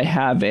if I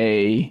have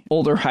a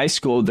older high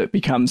school that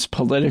becomes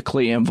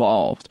politically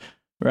involved,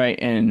 right,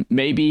 and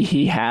maybe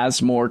he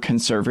has more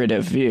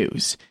conservative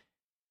views,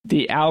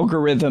 the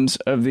algorithms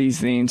of these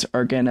things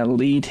are going to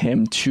lead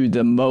him to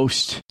the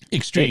most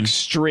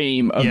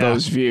extreme of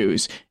those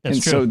views. That's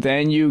and true. so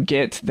then you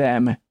get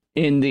them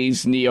in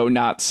these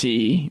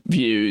neo-Nazi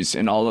views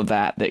and all of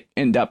that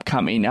end up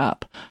coming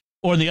up.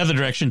 Or the other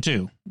direction,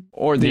 too.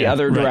 Or the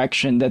other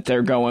direction that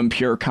they're going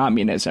pure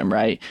communism,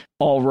 right?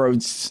 All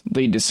roads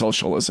lead to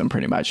socialism,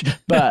 pretty much.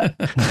 But,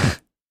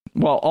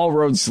 well, all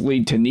roads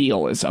lead to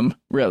nihilism,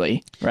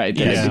 really, right?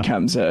 That it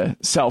becomes a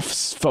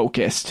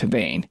self-focused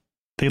thing.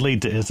 They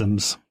lead to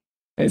isms.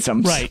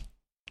 Isms. Right.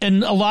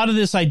 And a lot of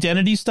this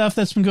identity stuff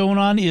that's been going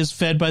on is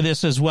fed by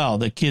this as well.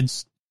 The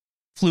kids'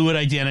 fluid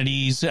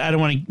identities. I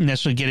don't want to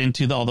necessarily get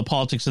into all the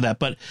politics of that,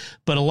 but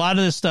a lot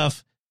of this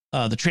stuff,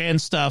 the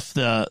trans stuff,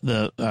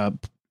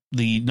 the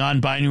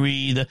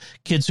non-binary, the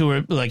kids who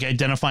are like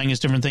identifying as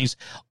different things,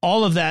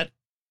 all of that,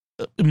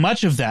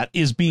 much of that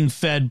is being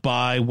fed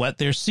by what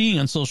they're seeing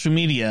on social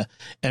media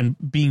and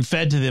being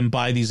fed to them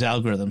by these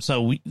algorithms.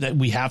 So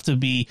we have to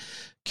be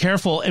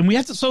careful, and we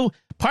have to. So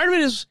part of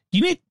it is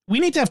we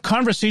need to have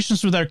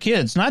conversations with our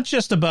kids, not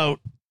just about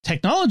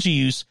technology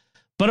use,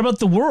 but about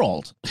the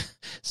world.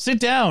 Sit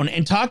down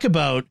and talk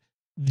about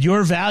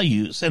your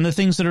values and the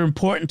things that are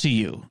important to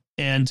you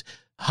and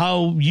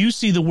how you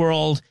see the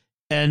world,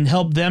 and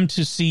help them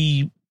to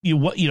see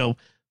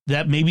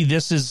that maybe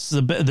this is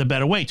the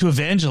better way to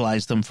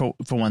evangelize them for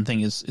one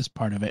thing is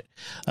part of it.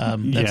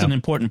 That's an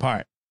important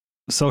part.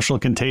 Social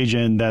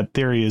contagion, that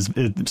theory is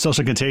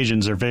social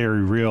contagions are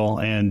very real,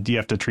 and you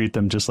have to treat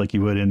them just like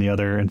you would any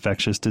other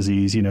infectious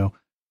disease,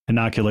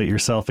 inoculate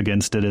yourself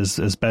against it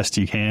as best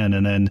you can.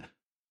 And then,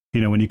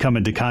 when you come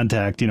into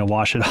contact,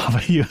 wash it off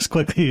of you as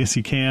quickly as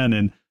you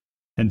can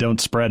and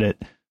don't spread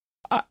it.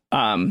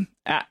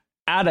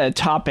 At a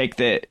topic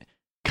that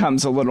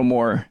comes a little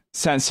more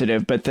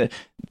sensitive, but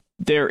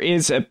there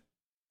is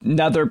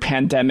another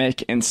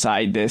pandemic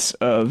inside this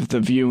of the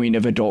viewing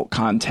of adult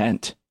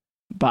content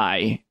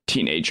by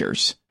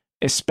teenagers,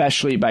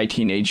 especially by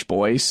teenage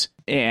boys.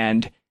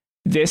 And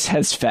this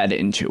has fed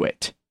into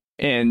it.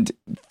 And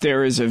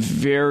there is a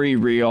very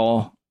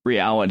real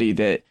reality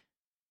that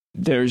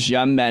there's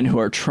young men who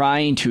are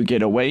trying to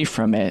get away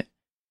from it.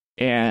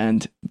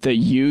 And the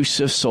use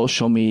of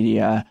social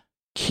media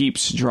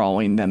keeps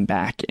drawing them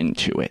back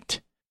into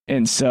it.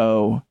 And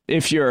so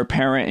if you're a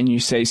parent and you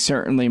say,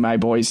 certainly my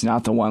boy's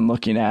not the one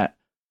looking at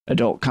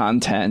adult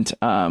content,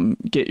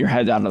 get your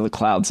head out of the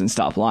clouds and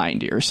stop lying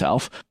to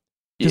yourself.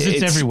 Because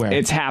it's everywhere.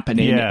 It's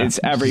happening. Yeah. It's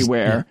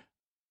everywhere.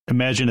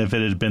 Imagine if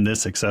it had been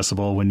this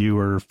accessible when you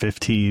were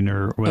 15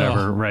 or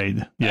whatever, right?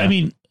 Yeah. I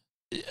mean,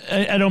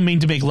 I don't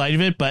mean to make light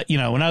of it, but,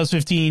 when I was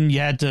 15, you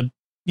had to,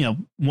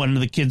 one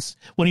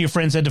of your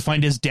friends had to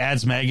find his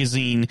dad's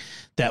magazine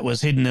that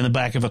was hidden in the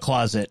back of a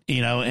closet,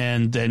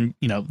 and then,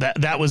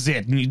 that was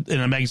it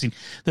in a magazine.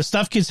 The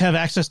stuff kids have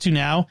access to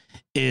now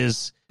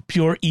is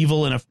pure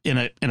evil in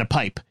a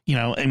pipe,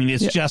 I mean,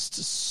 it's just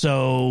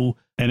so.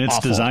 And it's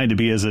awful. Designed to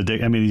be as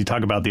addictive. I mean, you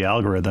talk about the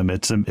algorithm.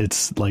 It's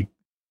like,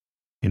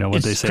 what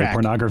it's they say, crack.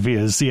 pornography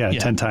is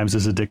 10 times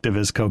as addictive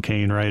as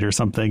cocaine, right? Or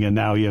something. And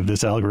now you have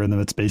this algorithm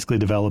that's basically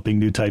developing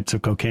new types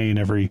of cocaine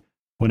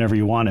whenever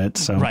you want it.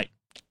 So, right.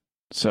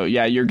 So,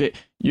 yeah, you're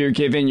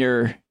giving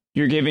your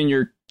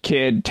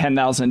kid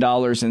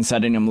 $10,000 and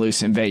setting him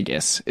loose in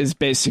Vegas is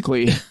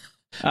basically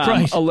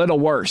right. A little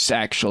worse,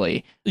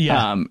 actually. Yeah.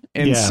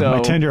 So my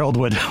 10-year-old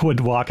would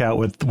walk out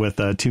with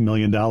 $2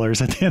 million at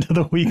the end of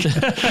the week,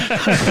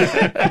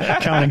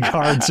 counting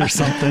cards or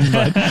something.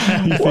 But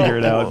you figure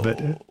it out.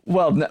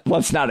 But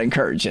let's not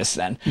encourage this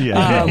then.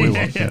 Yeah, we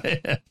won't.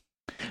 Yeah.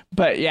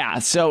 But yeah,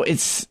 so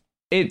it's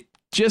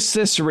just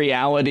this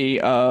reality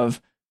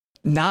of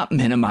not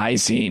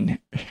minimizing,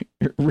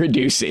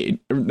 reducing.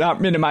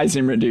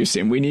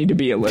 We need to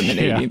be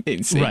eliminating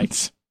these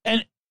things.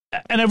 Right.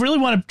 And I really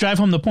want to drive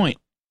home the point.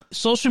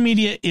 Social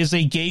media is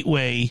a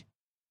gateway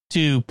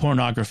to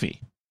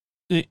pornography.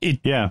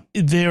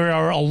 There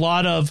are a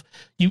lot of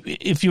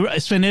if you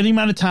spend any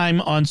amount of time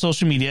on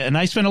social media, and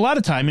I spend a lot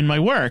of time in my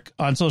work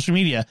on social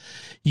media,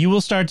 you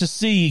will start to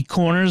see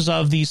corners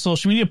of these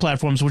social media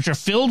platforms which are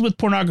filled with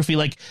pornography,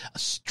 like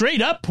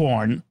straight up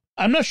porn.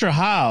 I'm not sure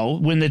how,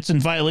 when it's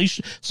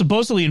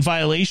supposedly in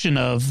violation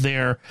of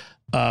their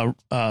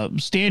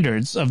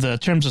standards of the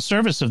terms of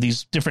service of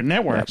these different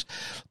networks,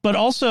 but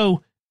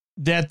also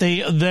that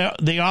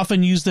they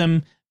often use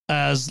them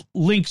as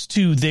links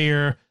to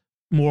their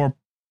more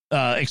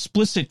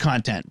explicit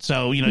content.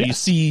 So, you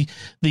see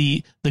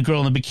the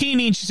girl in the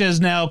bikini and she says,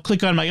 now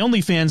click on my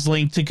OnlyFans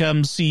link to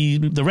come see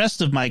the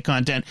rest of my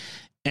content.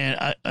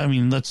 And I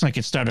mean, let's not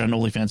get started on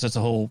OnlyFans. That's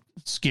a whole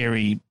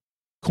scary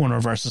corner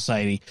of our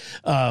society.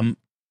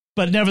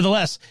 But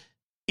nevertheless,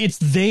 it's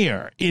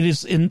there. It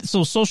is.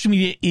 So social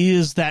media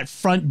is that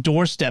front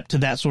doorstep to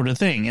that sort of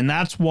thing. And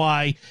that's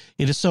why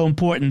it is so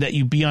important that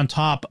you be on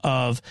top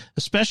of,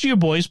 especially your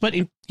boys, but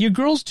your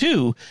girls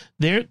too.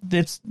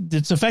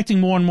 It's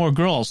affecting more and more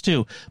girls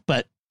too,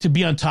 but to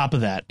be on top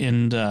of that.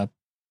 And it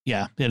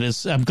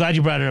is. I'm glad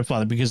you brought it up,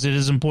 Father, because it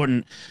is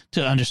important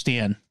to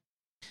understand.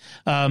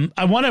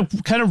 I want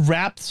to kind of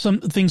wrap some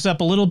things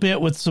up a little bit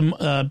with some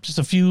just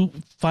a few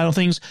final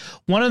things.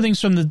 One of the things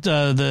from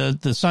the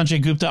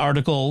Sanjay Gupta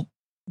article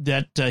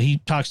that he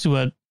talks to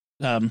a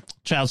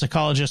child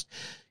psychologist.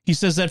 He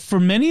says that for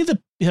many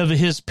of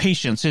his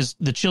patients,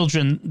 the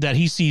children that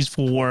he sees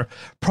for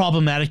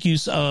problematic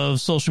use of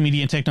social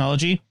media and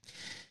technology,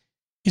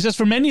 he says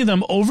for many of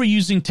them,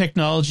 overusing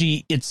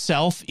technology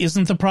itself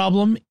isn't the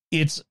problem.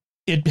 It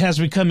has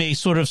become a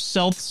sort of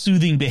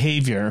self-soothing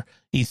behavior,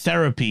 a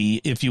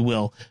therapy, if you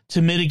will,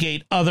 to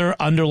mitigate other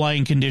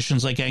underlying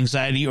conditions like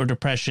anxiety or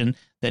depression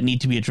that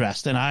need to be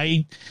addressed. And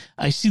I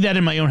see that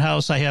in my own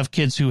house. I have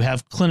kids who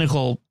have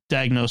clinical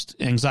diagnosed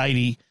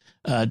anxiety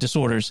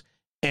disorders.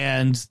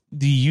 And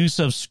the use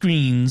of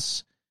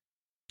screens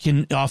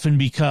can often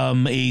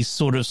become a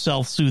sort of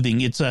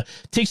self-soothing.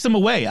 Takes them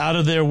away out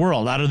of their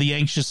world, out of the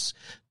anxious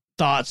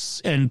thoughts,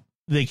 and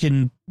they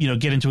can,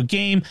 get into a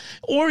game,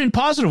 or in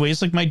positive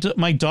ways. Like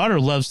my daughter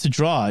loves to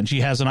draw, and she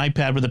has an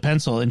iPad with a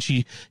pencil, and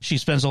she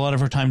spends a lot of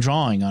her time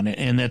drawing on it.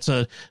 And that's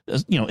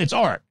it's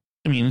art.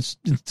 I mean, it's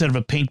instead of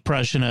a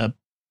paintbrush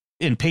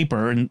in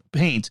paper and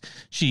paint,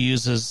 she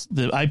uses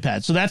the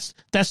iPad. So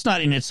that's not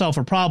in itself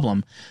a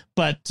problem,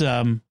 but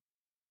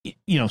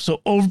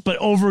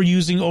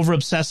overusing, over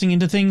obsessing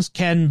into things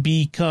can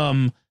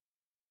become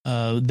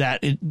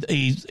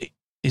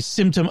a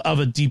symptom of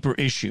a deeper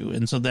issue,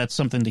 and so that's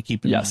something to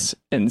keep in mind. Yes,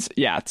 and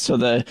so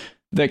the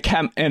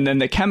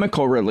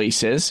chemical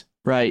releases,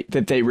 right,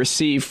 that they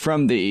receive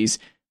from these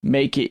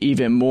make it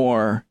even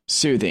more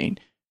soothing,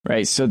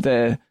 right? So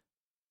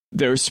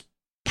there's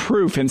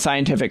proof in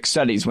scientific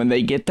studies when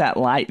they get that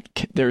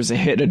light, there's a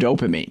hit of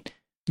dopamine.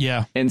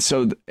 Yeah. And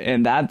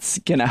that's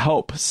going to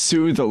help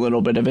soothe a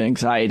little bit of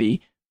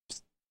anxiety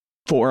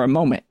for a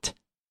moment,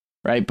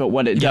 right? But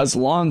what it does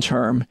long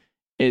term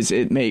is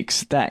it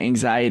makes that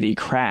anxiety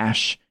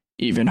crash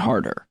even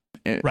harder.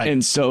 Right.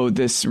 And so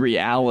this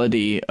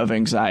reality of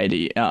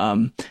anxiety,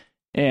 I'm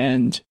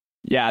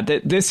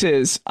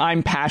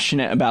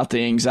passionate about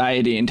the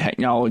anxiety and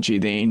technology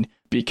thing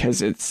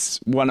because it's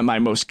one of my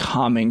most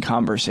common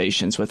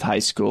conversations with high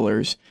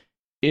schoolers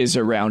is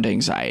around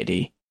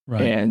anxiety.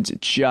 Right.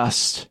 And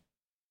just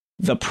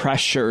the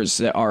pressures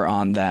that are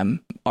on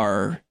them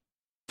are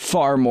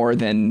far more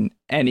than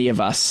any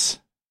of us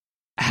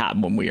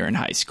had when we were in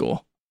high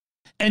school.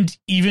 And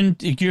even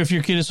if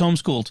your kid is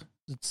homeschooled,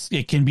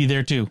 it can be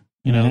there too.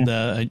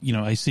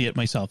 I see it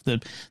myself.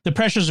 The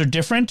pressures are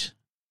different,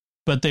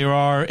 but there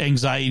are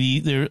anxiety.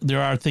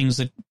 There are things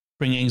that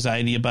bring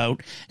anxiety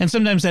about, and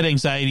sometimes that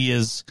anxiety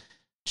is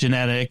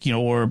genetic,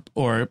 or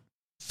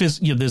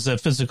there's a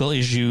physical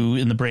issue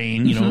in the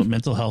brain, a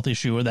mental health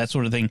issue or that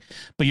sort of thing.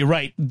 But you're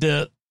right.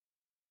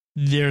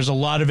 There's a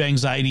lot of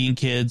anxiety in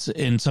kids,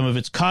 and some of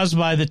it's caused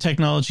by the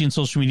technology and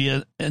social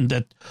media,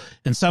 and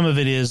some of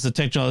it is the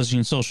technology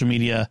and social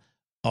media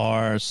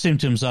are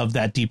symptoms of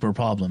that deeper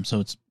problem. So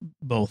it's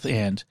both.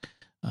 And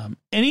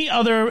any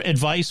other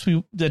advice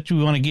that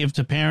we want to give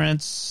to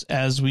parents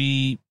as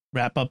we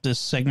wrap up this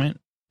segment?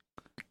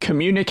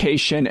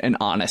 Communication and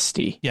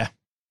honesty. Yeah.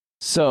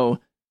 So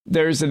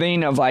there's a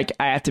thing of like,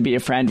 I have to be a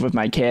friend with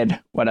my kid,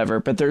 whatever,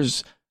 but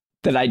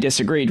that I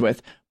disagreed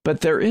with. But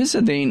there is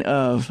a thing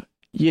of,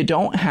 you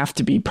don't have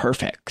to be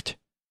perfect.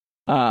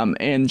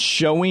 And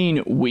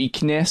showing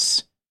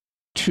weakness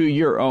to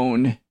your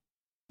own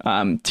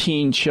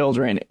teen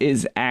children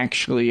is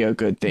actually a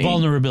good thing.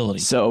 Vulnerability.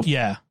 So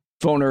yeah.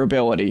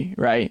 Vulnerability,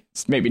 right?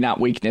 It's maybe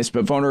not weakness,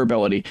 but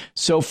vulnerability.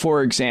 So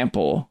for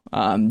example,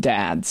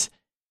 dads,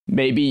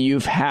 maybe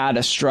you've had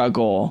a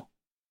struggle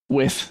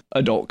with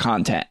adult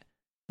content,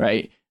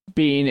 right?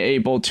 Being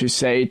able to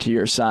say to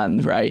your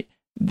son, right,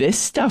 this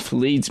stuff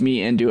leads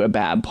me into a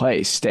bad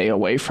place. Stay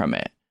away from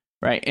it.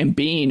 Right. And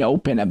being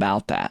open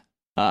about that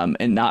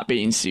and not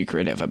being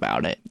secretive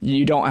about it.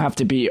 You don't have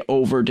to be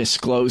over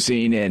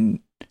disclosing and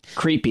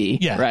creepy.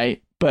 Yeah.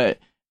 Right. But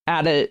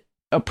at an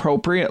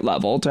appropriate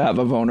level to have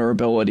a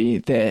vulnerability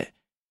that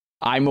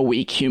I'm a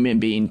weak human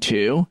being,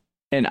 too,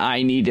 and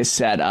I need to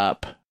set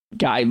up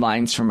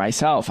guidelines for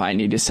myself. I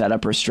need to set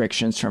up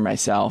restrictions for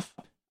myself.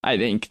 I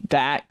think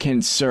that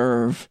can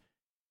serve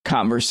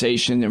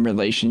conversation and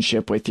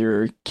relationship with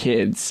your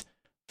kids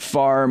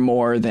far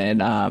more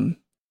than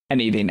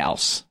anything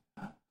else.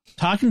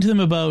 Talking to them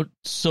about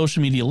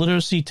social media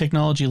literacy,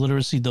 technology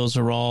literacy, those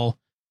are all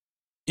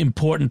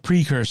important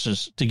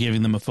precursors to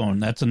giving them a phone.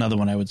 That's another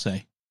one I would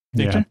say.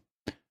 Victor?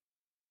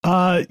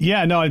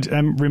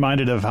 I'm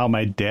reminded of how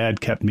my dad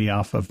kept me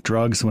off of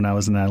drugs when I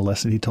was an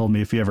adolescent. He told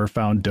me if he ever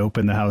found dope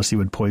in the house, he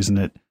would poison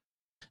it.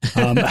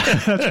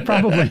 That's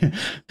probably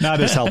not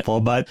as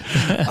helpful, but he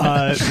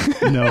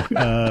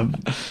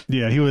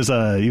was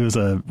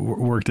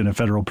worked in a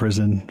federal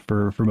prison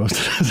for most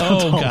of his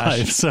adult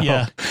life. So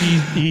yeah,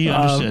 he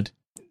understood.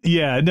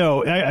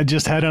 I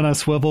just head on a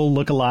swivel,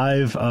 look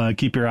alive,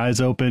 keep your eyes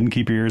open,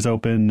 keep your ears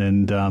open,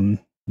 and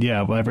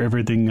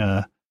everything.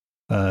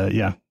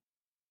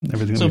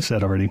 Everything that we've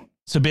said already.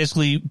 So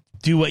basically,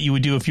 do what you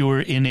would do if you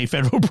were in a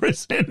federal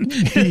prison.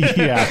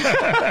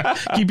 Yeah.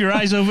 Keep your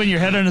eyes open, your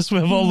head on a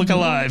swivel, look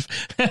alive.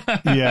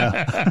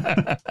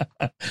 Yeah.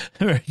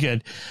 Very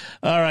good.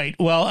 All right.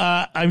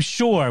 Well, I'm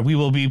sure we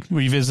will be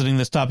revisiting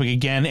this topic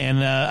again,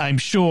 and I'm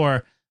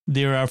sure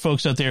there are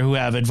folks out there who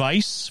have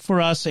advice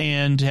for us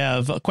and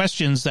have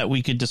questions that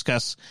we could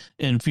discuss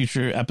in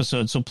future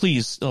episodes. So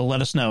please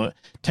let us know.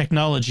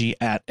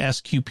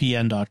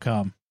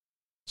 technology@sqpn.com.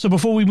 So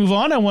before we move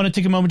on, I want to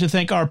take a moment to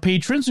thank our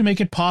patrons who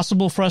make it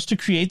possible for us to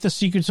create the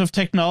secrets of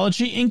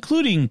technology,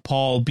 including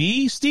Paul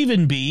B.,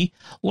 Stephen B.,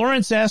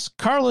 Lawrence S.,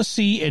 Carla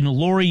C., and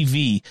Lori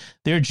V.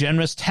 Their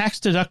generous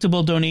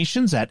tax-deductible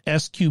donations at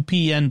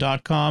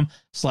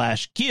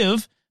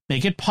sqpn.com/give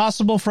make it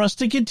possible for us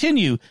to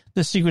continue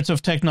the secrets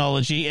of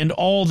technology and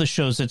all the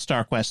shows at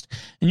StarQuest.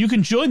 And you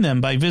can join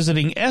them by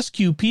visiting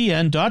sqpn.com/give.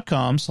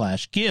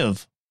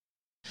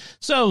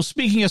 So,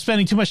 speaking of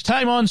spending too much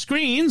time on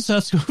screens,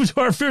 let's go to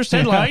our first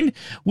headline,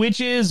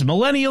 which is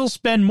Millennials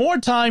spend more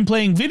time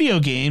playing video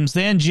games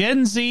than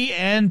Gen Z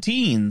and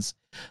teens.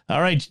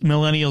 All right,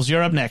 Millennials,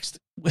 you're up next.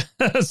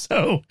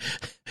 So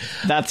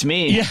that's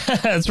me. Yeah,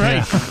 that's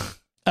right.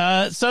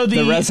 Yeah. So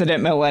the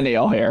resident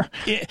millennial here.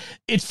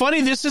 It's funny.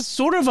 This is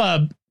sort of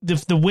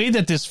the way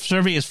that this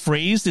survey is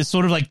phrased is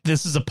sort of like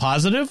this is a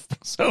positive.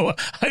 So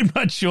I'm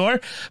not sure,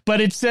 but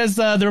it says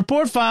the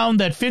report found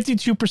that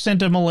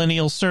 52% of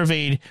millennials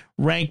surveyed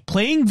rank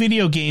playing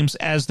video games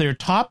as their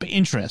top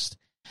interest,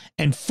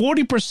 and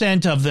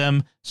 40% of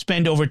them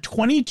spend over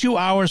 22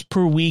 hours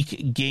per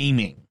week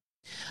gaming.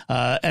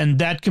 And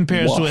that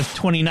compares with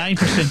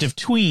 29% of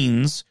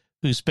tweens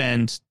who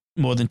spend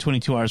more than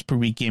 22 hours per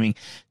week gaming.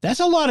 That's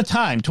a lot of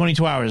time,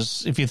 22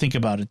 hours, if you think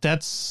about it.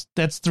 That's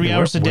 3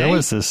 hours a day. Where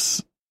was this?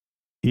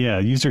 Yeah,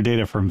 user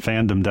data from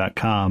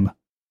fandom.com.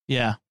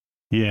 Yeah.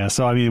 Yeah,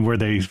 so I mean, were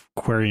they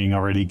querying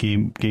already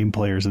game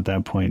players at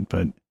that point?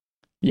 But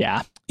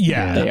yeah,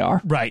 they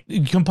are. Right.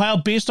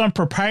 Compiled based on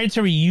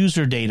proprietary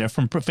user data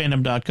from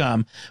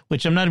fandom.com,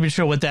 which I'm not even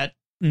sure what that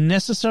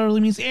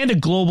necessarily means, and a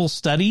global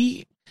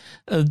study.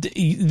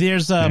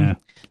 There's a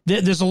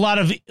lot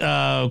of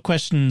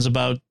questions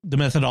about the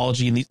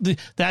methodology, and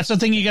that's the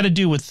thing you got to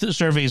do with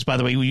surveys, by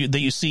the way, that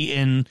you see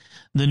in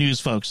the news,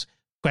 folks.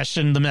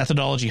 Question the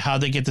methodology, how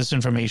they get this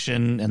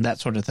information, and that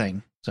sort of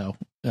thing. So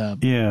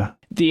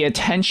the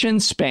attention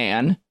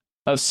span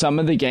of some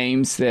of the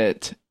games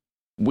that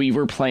we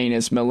were playing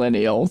as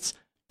millennials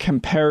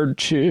compared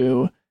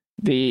to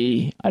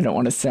I don't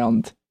want to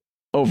sound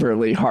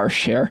overly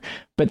harsh here,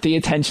 but the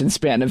attention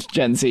span of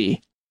Gen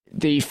Z.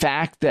 The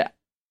fact that,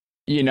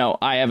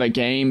 I have a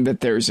game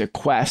that there's a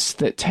quest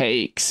that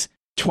takes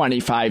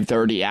 25,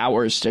 30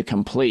 hours to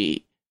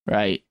complete,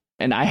 right?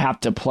 And I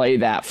have to play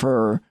that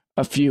for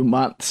a few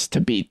months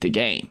to beat the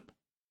game,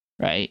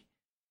 right?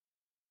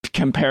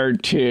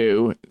 Compared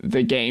to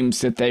the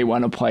games that they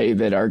want to play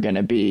that are going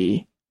to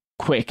be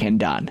quick and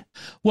done.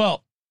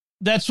 Well,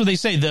 that's what they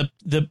say. The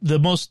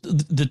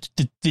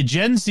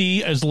Gen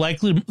Z is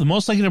the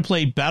most likely to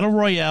play battle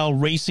royale,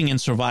 racing, and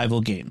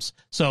survival games.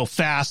 So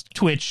fast,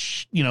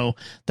 Twitch,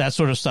 that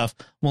sort of stuff.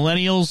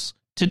 Millennials,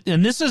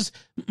 and this is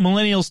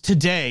millennials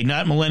today,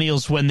 not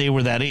millennials when they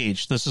were that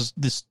age. This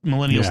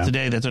millennials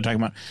today that they're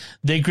talking about.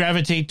 They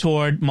gravitate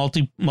toward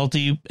multi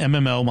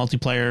MMO,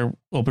 multiplayer,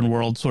 open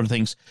world sort of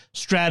things,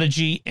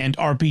 strategy and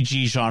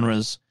RPG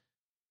genres.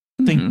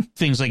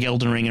 Things like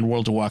Elden Ring and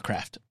World of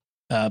Warcraft.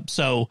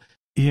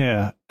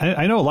 Yeah,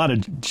 I know a lot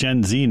of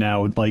Gen Z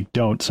now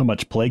don't so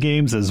much play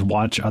games as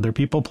watch other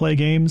people play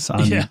games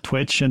on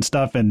Twitch and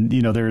stuff, and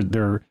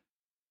they're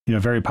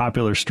very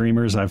popular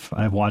streamers.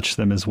 I've watched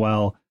them as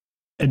well,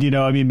 and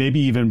maybe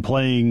even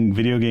playing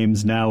video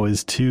games now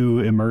is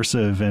too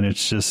immersive, and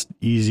it's just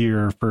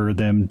easier for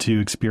them to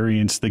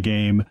experience the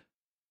game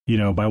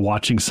by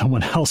watching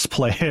someone else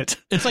play it.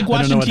 It's like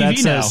watching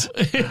TV now.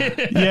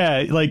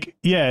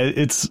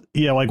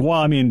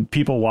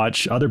 People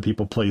watch other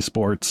people play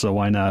sports, so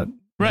why not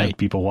have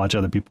people watch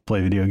other people play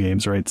video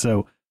games, right?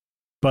 So,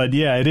 but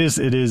yeah, it is.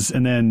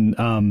 And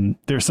then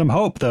there's some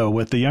hope, though,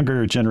 with the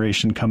younger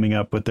generation coming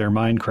up with their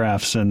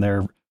Minecrafts and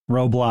their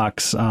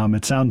Roblox.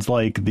 It sounds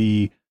like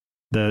the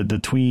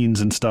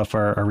tweens and stuff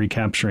are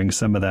recapturing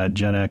some of that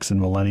Gen X and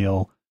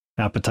millennial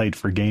appetite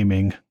for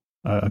gaming.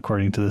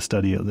 According to the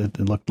study, it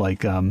looked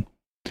like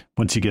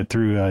once you get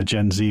through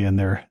Gen Z and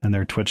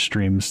their Twitch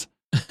streams,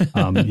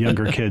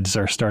 younger kids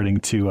are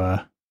starting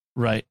to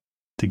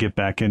get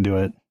back into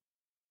it.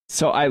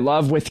 So I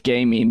love with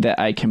gaming that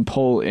I can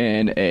pull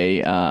in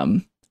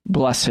a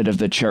blessed of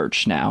the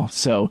church now.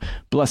 So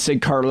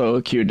blessed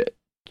Carlo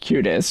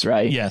Acutis,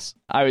 right? Yes.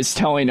 I was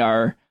telling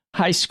our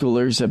high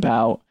schoolers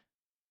about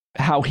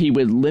how he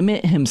would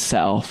limit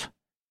himself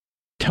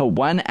to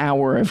 1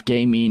 hour of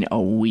gaming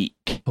a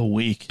week.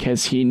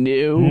 Because he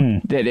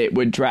knew that it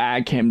would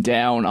drag him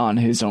down on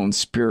his own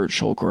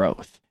spiritual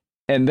growth.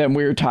 And then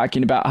we were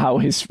talking about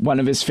how one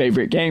of his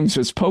favorite games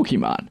was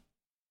Pokemon.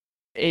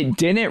 It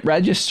didn't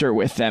register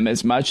with them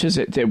as much as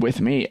it did with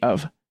me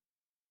of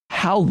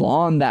how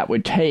long that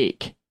would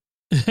take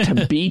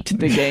to beat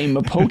the game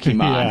of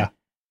Pokemon.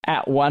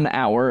 at 1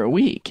 hour a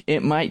week.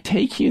 It might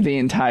take you the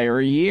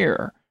entire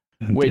year.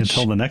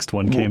 Until the next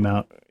one came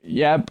out.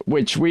 Yep,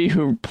 which we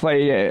who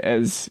played it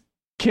as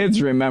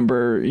kids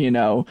remember,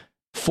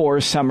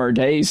 4 summer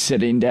days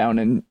sitting down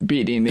and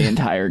beating the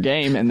entire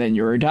game, and then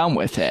you were done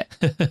with it.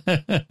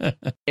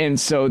 And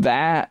so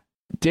that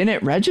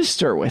didn't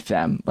register with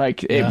them.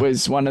 Like, it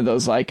was one of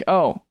those like,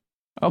 oh,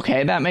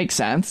 okay, that makes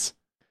sense.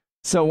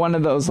 So one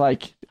of those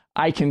like,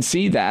 I can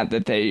see that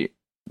they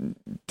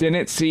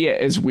didn't see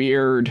it as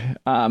weird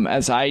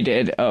as I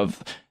did,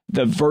 of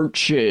the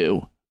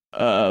virtue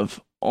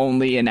of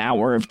only an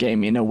hour of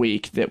gaming a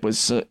week that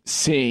was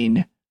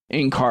seen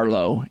in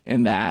Carlo,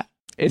 and that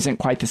isn't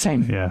quite the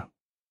same. Yeah.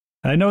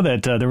 I know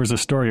that there was a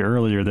story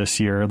earlier this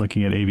year,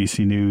 looking at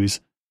ABC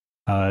News,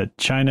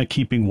 China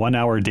keeping 1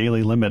 hour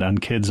daily limit on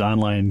kids'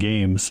 online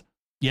games.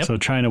 Yep. So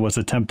China was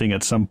attempting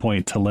at some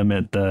point to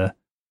limit the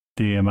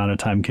amount of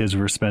time kids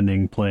were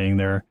spending playing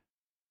their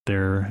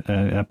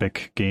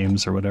Epic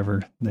games or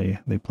whatever they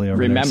play over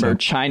Remember, there. So,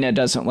 China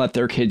doesn't let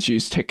their kids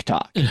use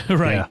TikTok.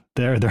 Right.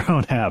 Yeah, their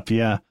own app.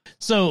 Yeah.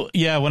 So,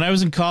 yeah, when I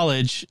was in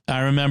college,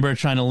 I remember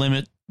trying to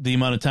limit the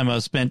amount of time I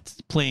was spent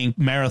playing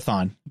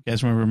Marathon. You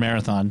guys remember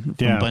Marathon from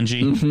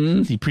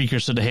Bungie, the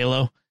precursor to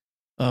Halo?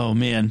 Oh,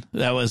 man,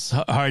 that was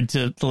hard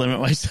to limit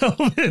myself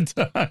at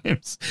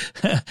times.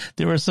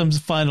 There were some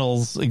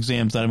finals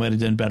exams that I might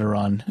have done better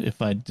on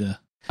if I'd...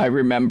 I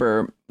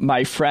remember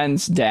my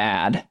friend's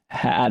dad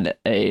had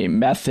a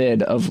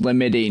method of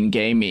limiting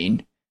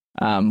gaming,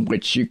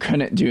 which you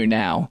couldn't do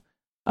now,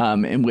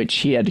 in which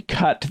he had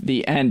cut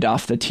the end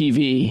off the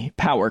TV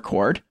power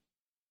cord.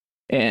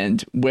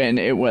 And when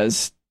it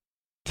was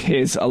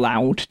his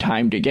allowed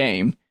time to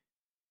game,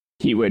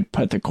 he would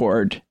put the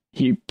cord,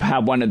 he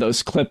had one of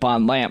those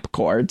clip-on lamp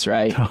cords,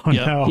 right? Oh,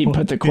 no. He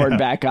put the cord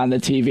back on the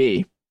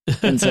TV.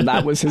 And so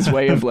that was his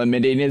way of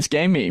limiting his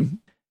gaming.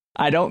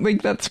 I don't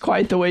think that's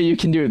quite the way you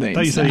can do things. I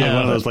thought you said you had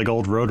one of those like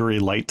old rotary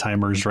light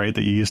timers, right?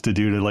 That you used to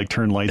do to like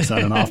turn lights on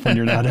and off when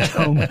you're not at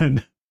home.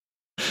 And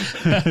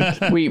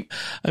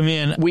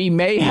we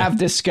may have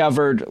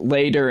discovered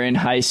later in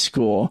high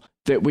school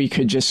that we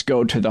could just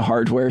go to the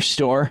hardware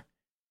store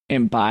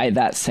and buy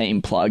that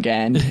same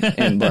plug-in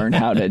and learn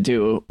how to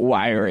do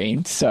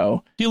wiring.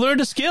 So you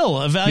learned a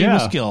skill, a valuable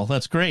skill.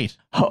 That's great.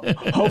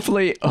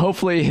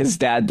 Hopefully his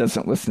dad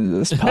doesn't listen to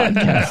this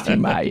podcast. He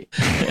might.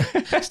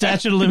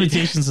 Statute of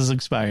limitations has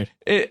expired.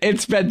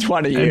 It's been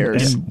 20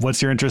 years. And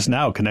what's your interest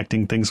now?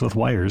 Connecting things with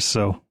wires.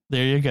 So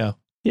there you go.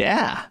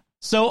 Yeah.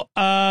 So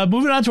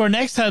moving on to our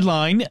next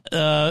headline.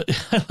 I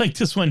like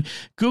this one.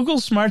 Google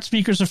smart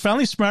speakers are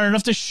finally smart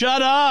enough to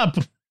shut up.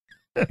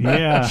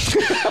 Yeah.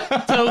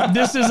 So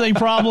this is a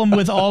problem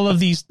with all of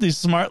these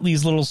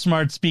little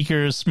smart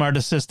speakers, smart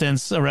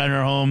assistants around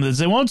our home, is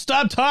they won't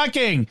stop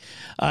talking.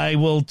 I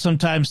will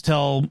sometimes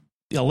tell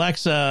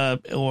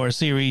Alexa or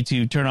Siri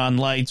to turn on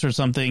lights or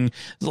something.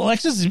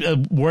 Alexa's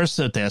worse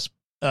at this,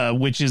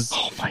 which is,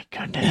 oh my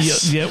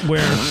goodness,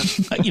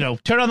 where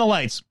turn on the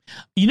lights.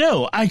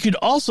 I could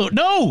also,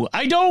 no,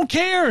 I don't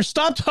care.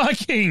 Stop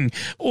talking.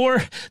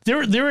 Or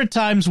there are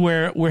times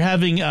where we're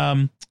having,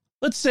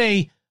 let's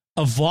say,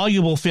 a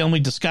voluble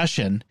family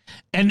discussion,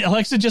 and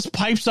Alexa just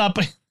pipes up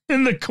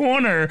in the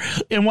corner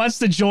and wants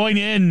to join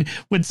in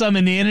with some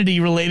inanity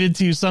related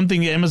to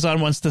something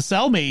Amazon wants to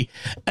sell me.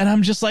 And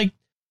I'm just like,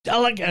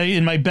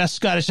 in my best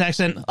Scottish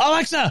accent,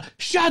 Alexa,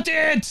 shut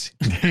it!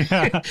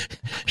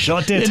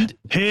 Shut it!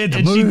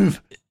 Heed,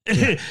 move!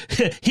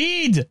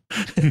 Heed!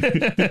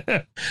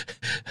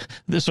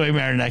 This way,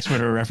 Marin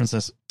expert will reference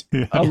this.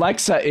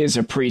 Alexa is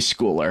a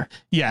preschooler.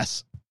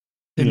 Yes.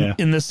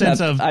 In the sense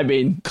of,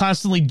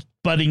 constantly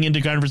butting into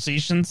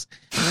conversations.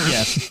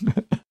 Yes.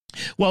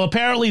 Well,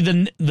 apparently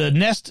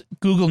the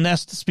Google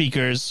Nest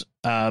speakers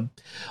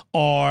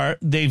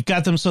they've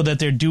got them so that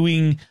they're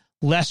doing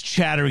less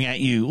chattering at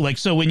you. Like,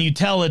 so when you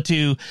tell it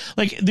to,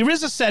 like, there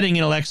is a setting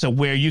in Alexa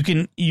where you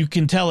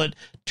can tell it,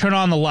 turn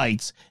on the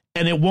lights,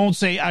 and it won't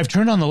say, I've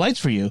turned on the lights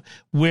for you,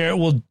 where it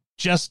will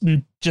just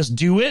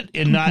do it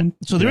and not.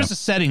 So there is a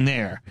setting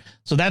there.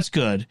 So that's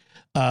good.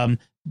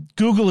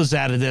 Google is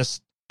out of this.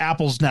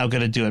 Apple's now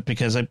going to do it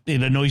because it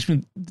annoys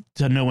me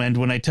to no end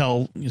when I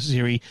tell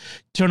Siri,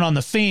 turn on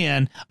the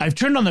fan. I've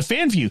turned on the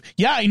fan for you.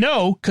 Yeah, I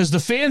know, because the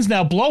fan's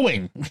now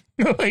blowing.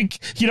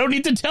 Like, you don't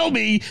need to tell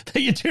me that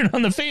you turned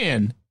on the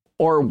fan.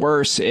 Or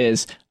worse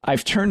is,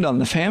 I've turned on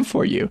the fan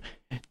for you.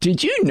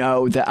 Did you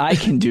know that I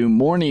can do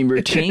morning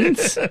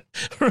routines?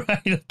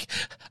 Right.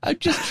 I'm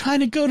just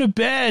trying to go to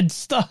bed.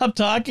 Stop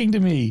talking to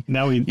me.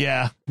 Now we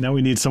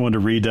need someone to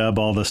redub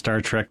all the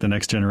Star Trek The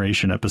Next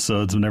Generation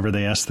episodes whenever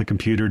they ask the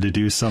computer to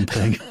do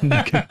something.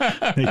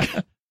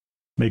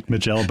 Make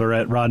Majel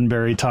Barrett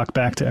Roddenberry talk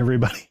back to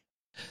everybody.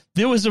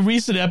 There was a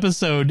recent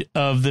episode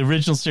of the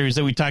original series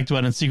that we talked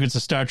about in Secrets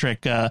of Star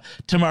Trek,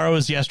 Tomorrow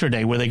is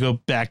Yesterday, where they go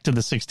back to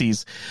the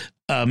 60s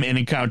and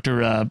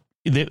encounter,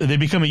 they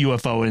become a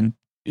UFO, and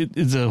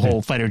it's a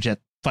whole fighter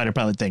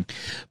pilot thing.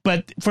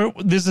 But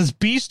there's this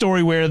B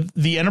story where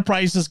the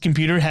Enterprise's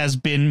computer has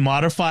been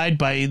modified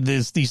by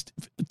these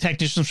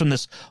technicians from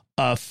this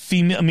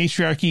female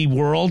matriarchy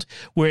world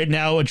where it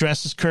now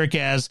addresses Kirk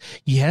as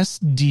 "Yes,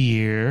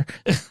 dear."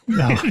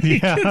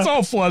 It's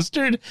all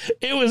flustered.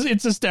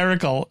 It's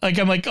hysterical. Like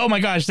I'm like, oh my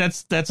gosh,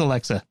 that's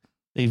Alexa.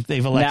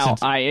 They've Alexa. Now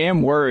I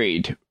am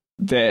worried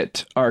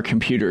that our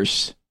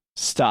computers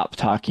stop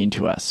talking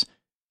to us,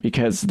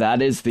 because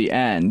that is the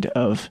end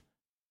of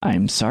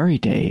 "I'm sorry,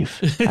 Dave.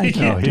 I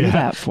can't do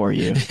that for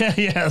you."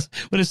 Yes.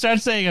 When it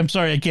starts saying "I'm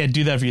sorry, I can't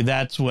do that for you,"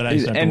 that's what I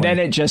start. And then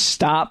it just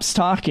stops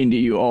talking to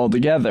you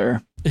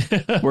altogether.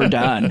 We're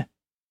done.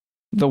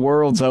 The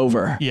world's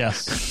over.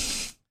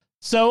 Yes.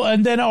 So,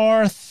 and then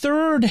our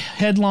third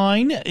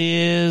headline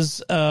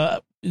is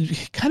kind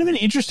of an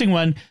interesting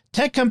one.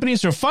 Tech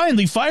companies are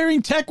finally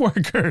firing tech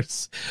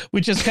workers,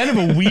 which is kind of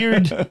a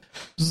weird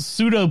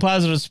pseudo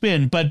positive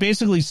spin. But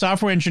basically,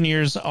 software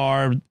engineers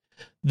are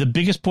the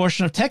biggest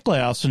portion of tech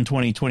layoffs in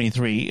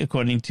 2023,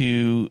 according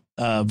to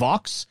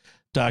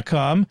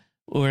Vox.com,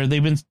 where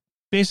they've been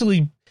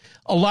basically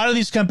a lot of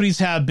these companies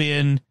have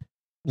been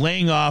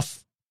laying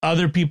off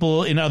other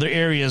people in other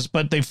areas,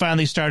 but they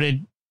finally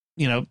started,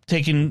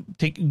 taking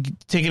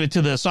it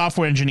to the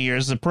software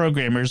engineers, the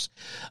programmers,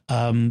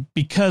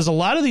 because a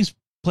lot of these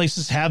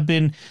places have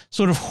been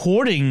sort of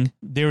hoarding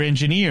their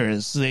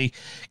engineers.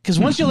 Because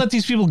once you let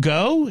these people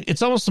go,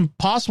 it's almost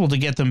impossible to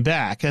get them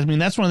back. I mean,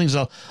 that's one of the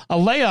things. A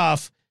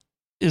layoff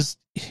is,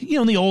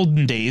 in the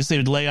olden days, they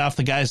would lay off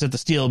the guys at the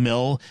steel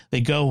mill.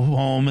 They'd go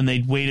home and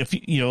they'd wait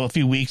a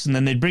few weeks, and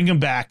then they'd bring them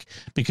back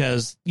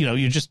because,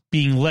 you're just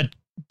being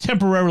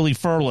temporarily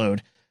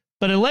furloughed.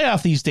 But a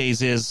layoff these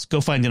days is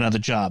go find another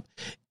job.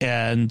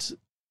 And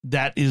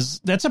that's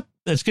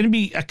going to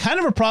be a kind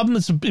of a problem.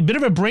 It's a bit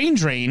of a brain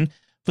drain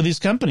for these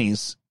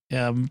companies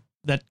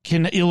that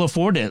can ill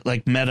afford it,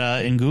 like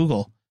Meta and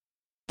Google.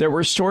 There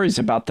were stories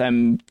about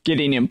them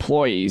getting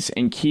employees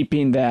and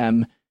keeping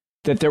them,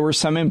 that there were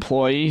some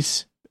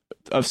employees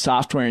of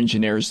software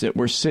engineers that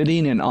were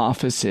sitting in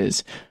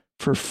offices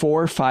for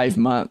 4 or 5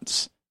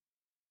 months,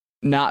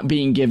 not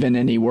being given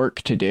any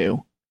work to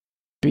do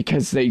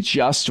because they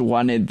just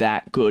wanted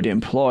that good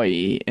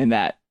employee and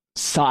that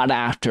sought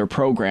after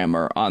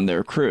programmer on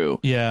their crew.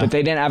 Yeah. But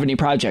they didn't have any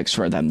projects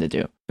for them to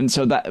do. And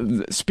so that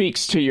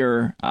speaks to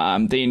your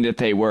thing that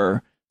they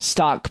were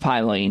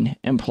stockpiling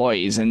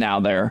employees, and now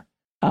they're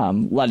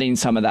letting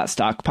some of that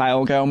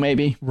stockpile go,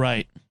 maybe.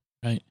 Right.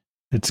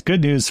 It's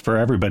good news for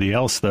everybody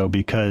else, though,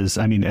 because,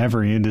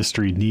 every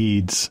industry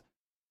needs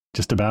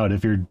just about,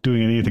 if you're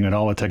doing anything at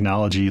all with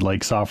technology,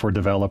 like software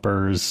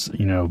developers,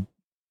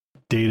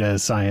 data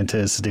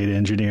scientists, data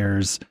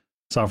engineers,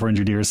 software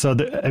engineers. So,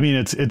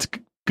 it's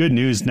good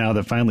news now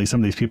that finally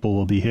some of these people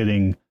will be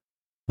hitting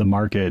the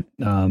market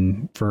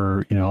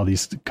for, all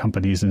these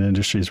companies and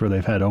industries where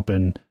they've had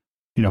open,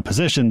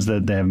 positions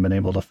that they haven't been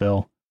able to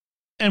fill.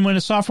 And when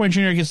a software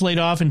engineer gets laid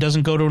off and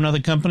doesn't go to another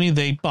company,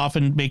 they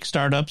often make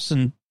startups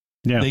and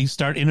they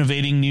start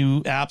innovating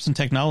new apps and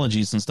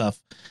technologies and stuff.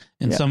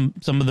 And some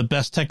of the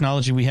best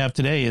technology we have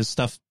today is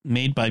stuff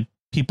made by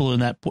people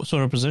in that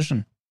sort of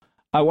position.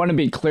 I want to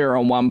be clear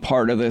on one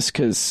part of this,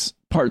 because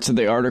parts of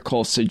the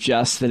article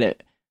suggest that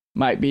it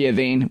might be a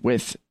thing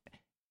with,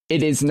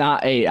 it is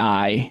not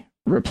AI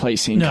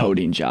replacing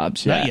coding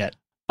jobs yet. Not yet.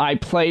 I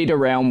played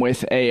around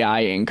with AI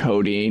and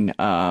coding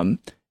and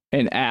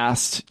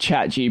asked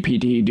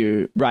ChatGPT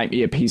to write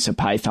me a piece of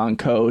Python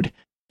code,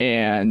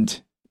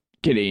 and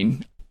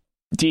getting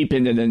deep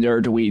into the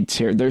nerd weeds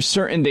here. There's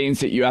certain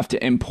things that you have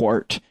to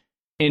import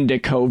into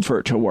code for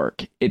it to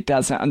work. It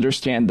doesn't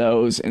understand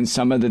those, and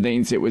some of the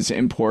things it was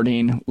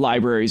importing,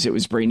 libraries it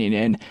was bringing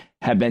in,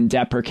 have been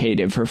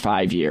deprecated for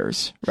 5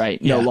 years,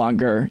 right? Yeah. No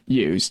longer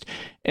used.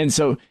 And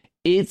so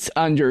its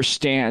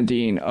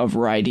understanding of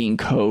writing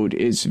code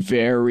is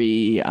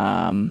very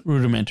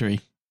rudimentary.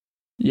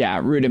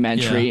 Yeah,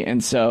 rudimentary. Yeah.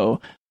 And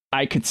so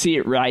I could see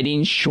it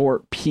writing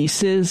short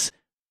pieces,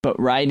 but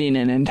writing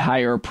an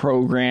entire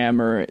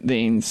program or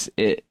things,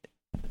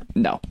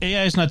 no.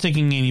 AI is not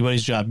taking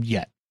anybody's job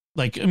yet.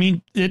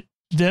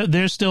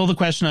 There's still the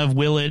question of,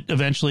 will it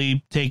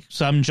eventually take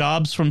some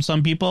jobs from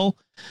some people?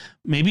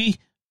 Maybe.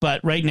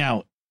 But right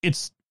now,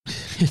 it's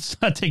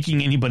not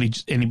taking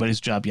anybody's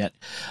job yet.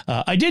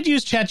 I did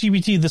use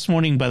ChatGPT this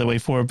morning, by the way,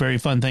 for a very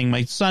fun thing.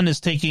 My son is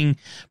taking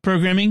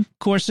programming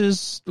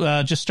courses,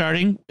 just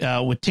starting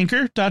with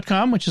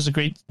Tinker.com, which is a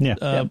great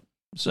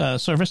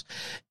service.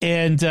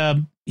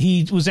 And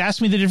he was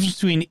asking me the difference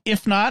between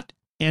if not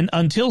and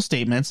until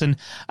statements. And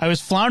I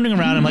was floundering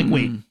around. I'm like,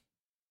 wait,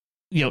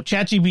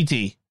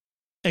 ChatGPT,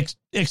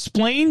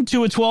 explain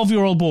to a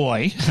 12-year-old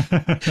boy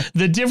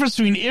the difference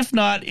between if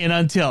not and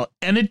until.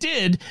 And it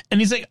did.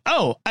 And he's like,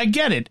 oh, I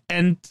get it.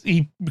 And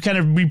he kind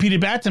of repeated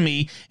back to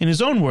me in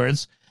his own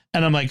words.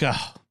 And I'm like,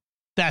 oh,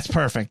 that's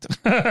perfect.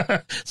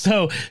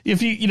 So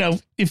if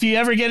you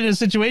ever get in a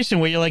situation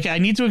where you're like, I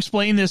need to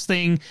explain this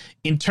thing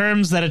in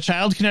terms that a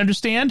child can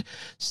understand,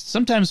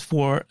 sometimes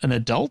for an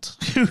adult,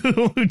 you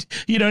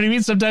know what I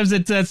mean? Sometimes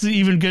that's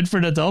even good for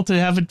an adult to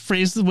have it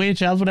phrased the way a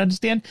child would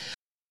understand.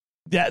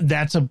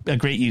 That's a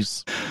great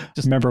use.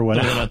 Just remember throw it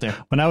out there.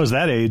 when I was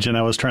that age and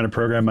I was trying to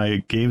program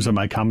my games on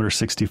my Commodore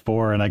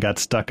 64 and I got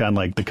stuck on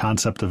like the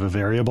concept of a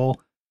variable.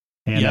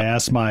 And I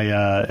asked my,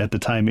 at the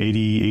time,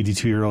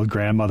 82-year-old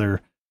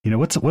grandmother,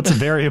 what's a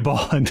variable?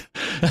 And,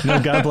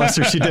 God bless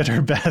her, she did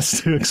her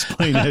best to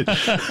explain it.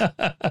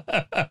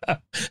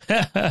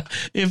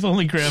 If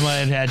only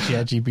Grandma had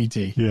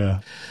ChatGPT.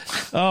 Yeah.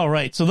 All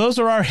right. So those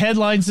are our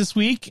headlines this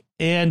week.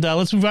 And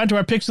let's move on to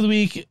our picks of the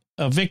week.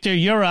 Victor,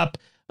 you're up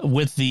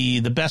with the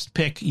best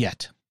pick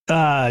yet.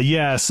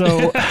 Yeah.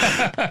 So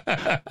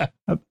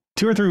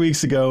 2 or 3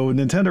 weeks ago,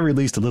 Nintendo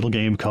released a little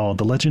game called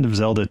The Legend of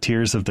Zelda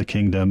Tears of the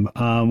Kingdom,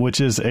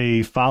 which is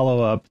a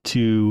follow-up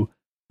to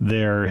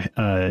their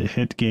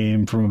hit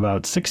game from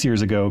about 6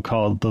 years ago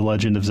called The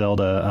Legend of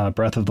Zelda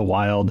Breath of the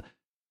Wild.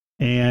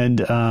 And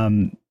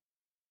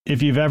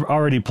if you've ever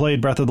already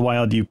played Breath of the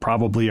Wild, you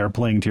probably are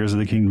playing Tears of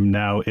the Kingdom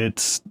now.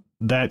 It's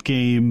that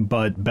game,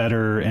 but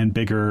better and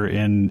bigger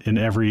in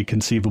every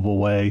conceivable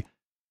way.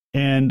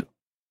 And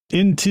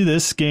into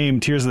this game,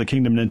 Tears of the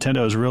Kingdom,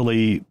 Nintendo has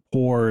really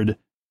poured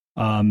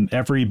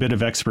every bit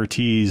of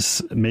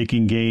expertise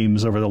making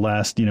games over the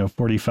last,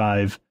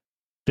 45,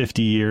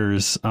 50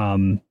 years.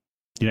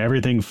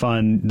 Everything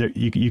fun that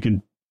you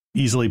can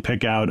easily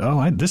pick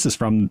out. This is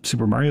from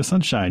Super Mario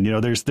Sunshine.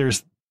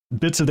 There's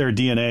bits of their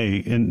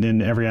DNA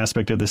in every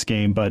aspect of this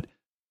game, but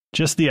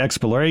just the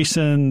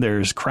exploration,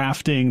 there's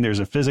crafting, there's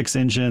a physics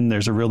engine,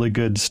 there's a really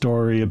good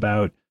story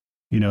about,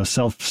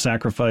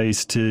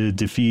 self-sacrifice to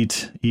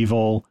defeat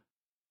evil,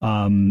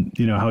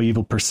 how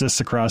evil persists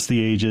across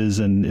the ages,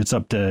 and it's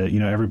up to,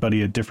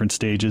 everybody at different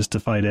stages to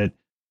fight it.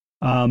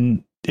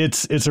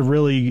 It's a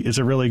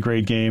really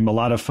great game, a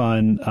lot of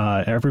fun.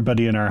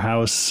 Everybody in our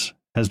house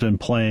has been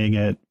playing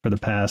it for the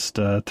past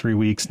 3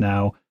 weeks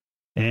now.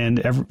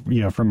 And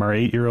from our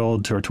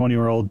 8-year-old to our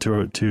 20-year-old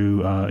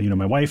to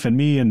my wife and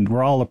me, and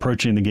we're all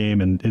approaching the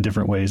game in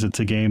different ways. It's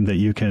a game that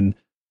you can,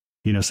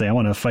 say, I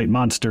want to fight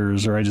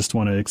monsters, or I just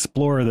want to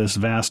explore this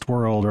vast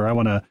world, or I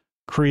want to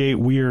create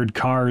weird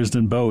cars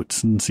and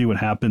boats and see what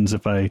happens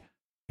if I,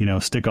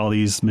 stick all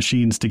these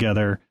machines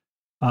together.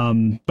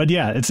 But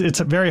yeah, it's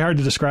very hard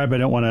to describe. I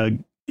don't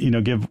want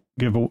to, give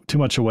too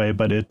much away,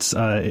 but it's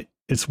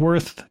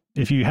worth,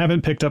 if you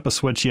haven't picked up a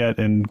Switch yet,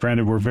 and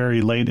granted, we're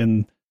very late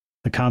in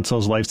the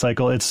console's life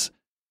cycle, it's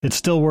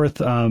still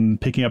worth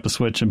picking up a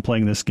Switch and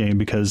playing this game,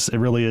 because it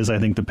really is, I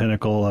think, the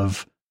pinnacle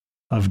of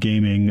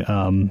gaming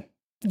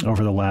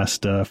over the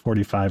last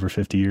 45 or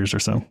 50 years or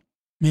so.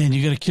 Man,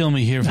 you got to kill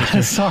me here.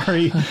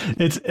 Sorry,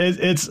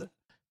 it's.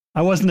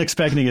 I wasn't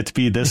expecting it to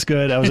be this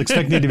good. I was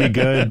expecting it to be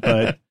good,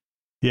 but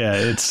yeah,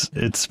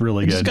 it's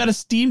really good. Just got a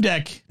Steam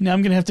Deck. Now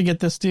I'm gonna have to get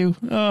this too.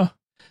 Well,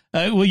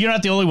 you're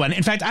not the only one.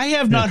 In fact, I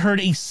have not heard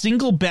a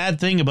single bad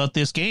thing about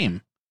this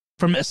game.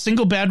 From a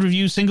single bad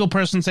review, single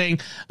person saying,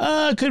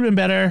 it could have been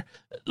better.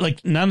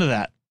 Like, none of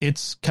that.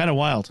 It's kind of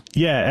wild.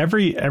 Yeah,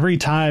 every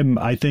time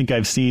I think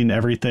I've seen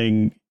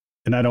everything,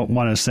 and I don't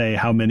want to say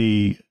how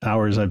many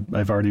hours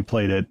I've already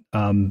played it,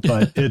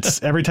 but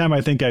it's every time I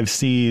think I've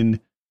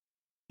seen,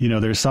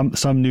 there's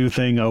some new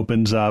thing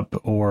opens up,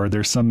 or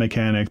there's some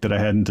mechanic that I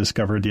hadn't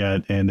discovered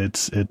yet, and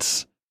it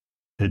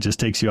just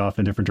takes you off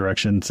in different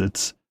directions.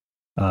 It's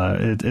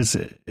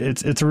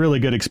a really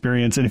good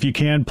experience, and if you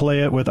can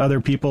play it with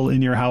other people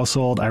in your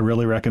household, I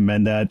really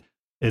recommend that.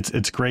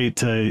 It's great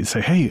to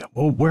say, hey,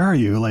 where are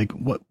you? Like,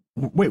 what?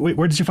 Wait,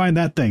 where did you find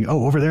that thing?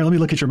 Oh, over there. Let me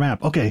look at your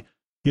map. Okay,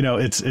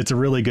 it's a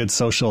really good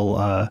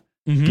social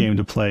game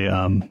to play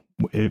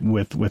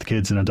with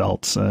kids and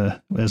adults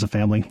as a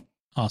family.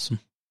 Awesome.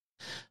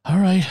 All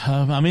right,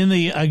 I'm in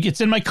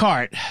it's in my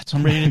cart, so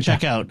I'm ready to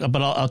check out.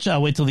 But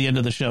I'll wait till the end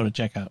of the show to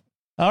check out.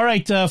 All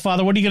right,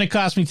 Father, what are you going to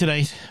cost me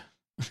today?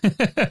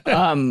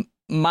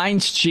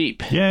 Mine's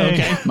cheap. Yay.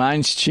 Okay,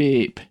 mine's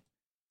cheap.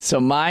 So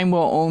mine will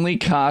only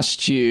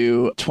cost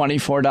you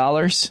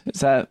 $24. Is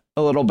that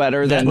a little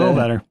better than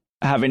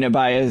having to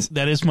buy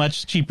that is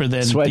much cheaper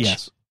than Switch?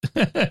 Yes.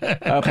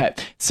 Okay,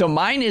 so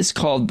mine is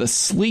called the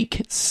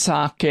Sleek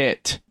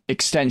Socket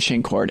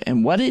extension cord,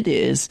 and what it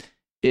is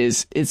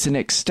it's an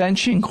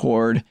extension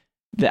cord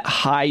that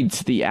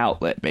hides the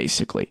outlet,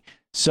 basically.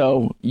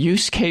 So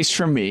use case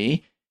for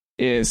me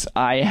is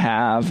I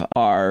have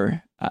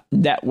our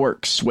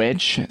network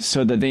switch,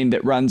 so the thing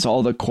that runs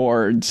all the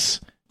cords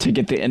to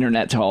get the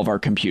internet to all of our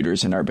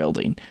computers in our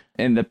building,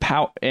 and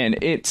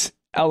it's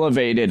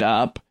elevated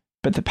up,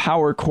 but the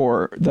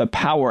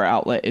power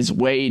outlet is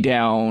way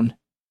down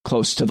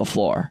close to the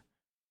floor,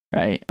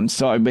 right? And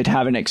so I would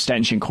have an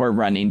extension cord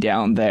running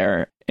down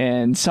there,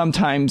 and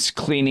sometimes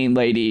cleaning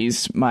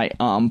ladies might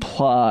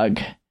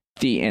unplug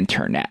the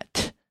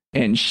internet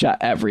and shut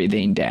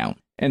everything down.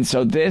 And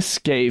so this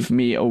gave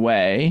me a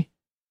way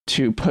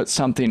to put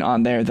something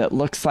on there that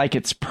looks like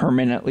it's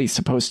permanently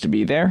supposed to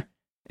be there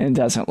and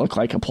doesn't look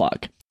like a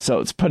plug. So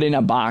it's putting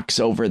a box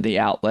over the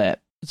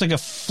outlet. It's like a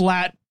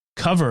flat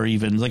cover,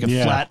 even like a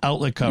flat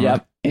outlet cover.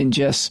 Yep. And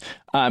just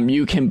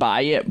you can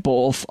buy it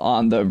both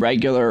on the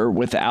regular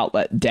with the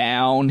outlet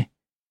down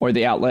or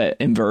the outlet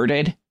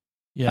inverted.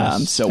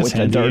 Yes. So with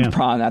the third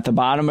prong at the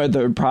bottom or the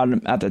third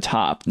prong at the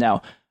top.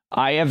 Now,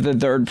 I have the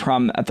third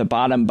prong at the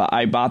bottom, but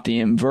I bought the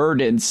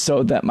inverted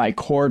so that my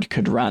cord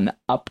could run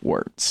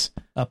upwards.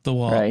 Up the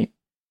wall. Right.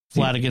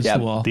 Flat against the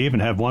wall. They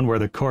even have one where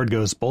the cord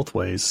goes both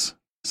ways.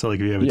 So like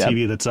if you have a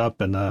TV that's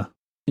up and a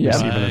Yep.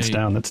 receiver that's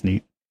down, that's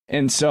neat.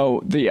 And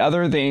so the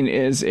other thing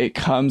is it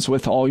comes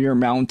with all your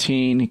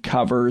mounting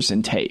covers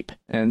and tape.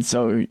 And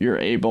so you're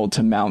able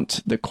to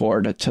mount the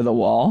cord to the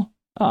wall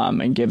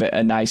and give it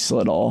a nice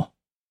little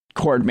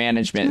cord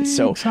management.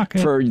 So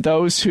for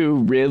those who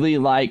really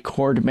like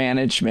cord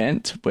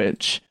management,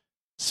 which,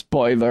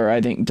 spoiler,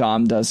 I think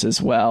Dom does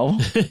as well,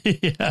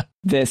 Yeah.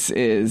 this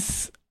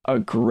is a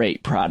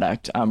great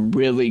product.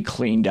 Really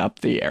cleaned up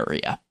the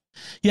area.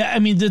 Yeah, I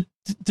mean,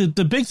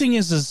 the big thing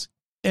is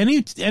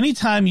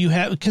anytime you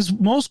have, because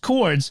most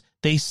cords,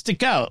 they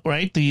stick out,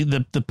 right?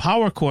 The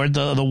power cord,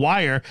 the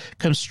wire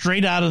comes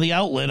straight out of the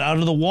outlet, out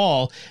of the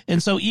wall.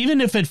 And so even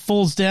if it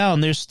folds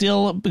down, there's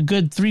still a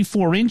good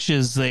 3-4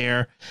 inches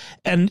there.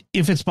 And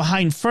if it's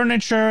behind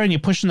furniture and you're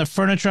pushing the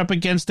furniture up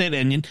against it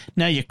and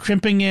now you're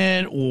crimping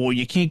it or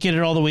you can't get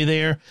it all the way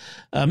there,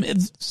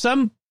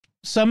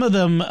 some of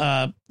them,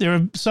 there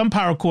are some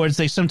power cords,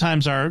 they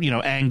sometimes are,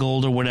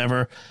 angled or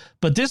whatever.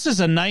 But this is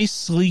a nice,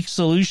 sleek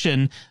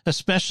solution,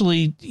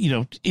 especially,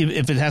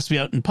 if it has to be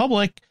out in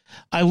public.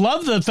 I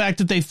love the fact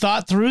that they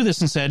thought through this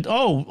and said,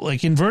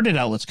 like inverted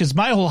outlets, because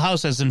my whole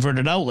house has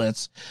inverted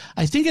outlets.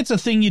 I think it's a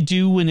thing you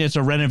do when it's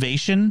a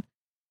renovation.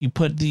 You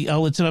put the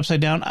outlets in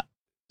upside down.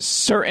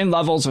 Certain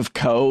levels of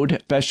code,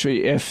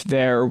 especially if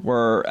there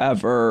were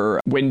ever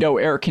window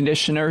air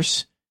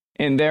conditioners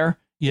in there.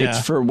 Yeah.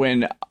 It's for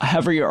when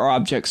heavier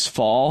objects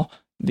fall,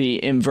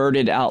 the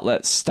inverted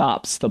outlet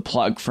stops the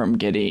plug from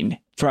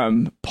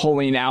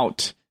pulling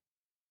out.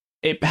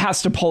 It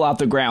has to pull out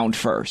the ground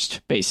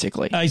first,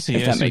 basically. I see.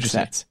 If that makes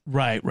sense.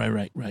 Right.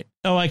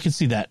 Oh, I can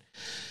see that.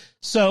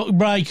 So,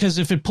 right, because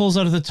if it pulls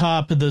out of the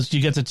top and you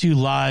get the two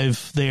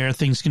live there,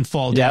 things can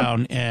fall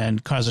down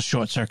and cause a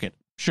short circuit.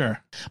 Sure.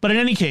 But in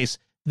any case,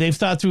 they've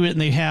thought through it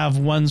and they have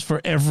ones for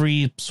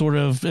every sort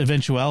of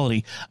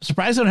eventuality. I'm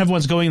surprised they don't have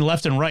ones going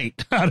left and right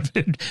out of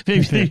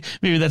it.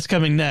 Maybe that's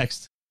coming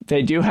next.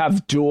 They do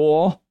have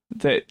dual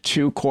that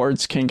 2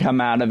 cords can come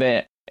out of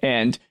it.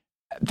 And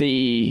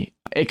the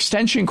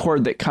extension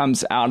cord that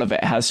comes out of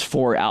it has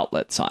 4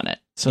 outlets on it.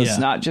 So it's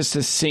not just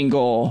a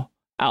single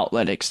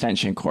outlet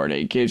extension cord.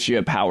 It gives you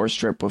a power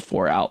strip with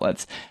 4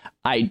 outlets.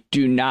 I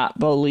do not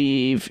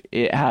believe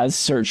it has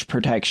surge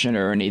protection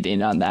or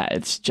anything on that.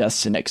 It's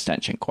just an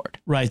extension cord.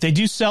 Right. They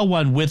do sell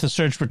one with a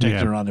surge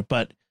protector on it,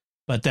 but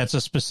that's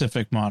a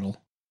specific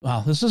model.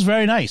 Wow, this is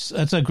very nice.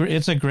 It's a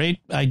great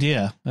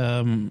idea.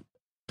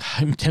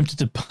 I'm tempted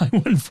to buy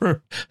one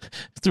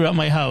throughout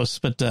my house,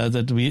 but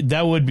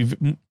that would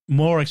be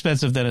more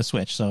expensive than a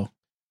Switch. So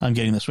I'm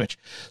getting the Switch.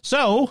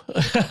 So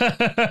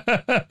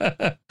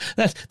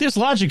there's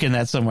logic in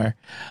that somewhere.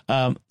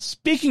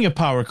 Speaking of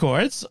power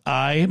cords,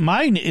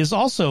 mine is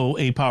also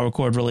a power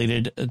cord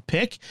related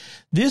pick.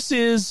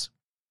 These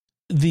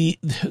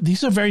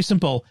are very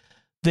simple.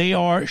 They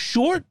are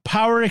short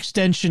power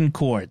extension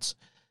cords.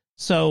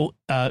 So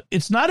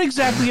it's not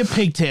exactly a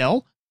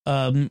pigtail.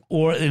 And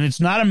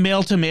it's not a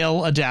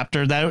male-to-male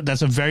adapter.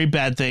 That's a very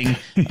bad thing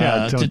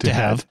to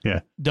have. Yeah.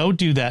 Don't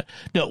do that.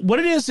 No, what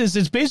it is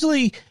it's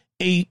basically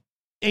a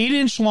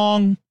 8-inch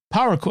long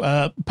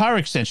power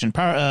extension,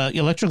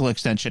 electrical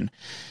extension.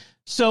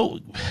 So,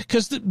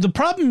 because the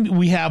problem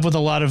we have with a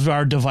lot of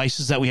our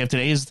devices that we have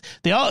today is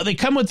they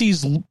come with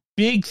these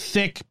big,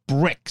 thick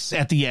bricks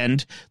at the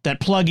end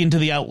that plug into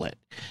the outlet,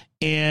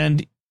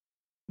 and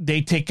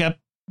they take up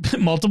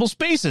multiple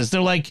spaces.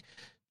 They're like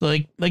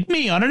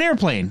me on an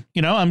airplane,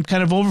 I'm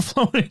kind of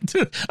overflowing.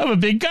 I'm a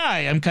big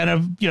guy. I'm kind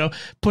of,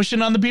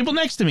 pushing on the people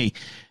next to me.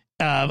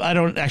 I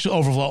don't actually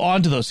overflow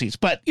onto those seats,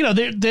 but a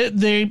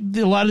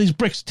lot of these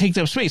bricks take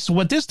up space. So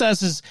what this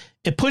does is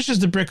it pushes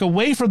the brick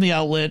away from the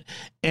outlet,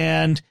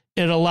 and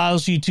it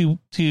allows you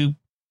to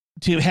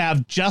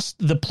have just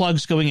the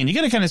plugs going in. You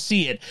got to kind of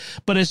see it,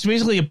 but it's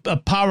basically a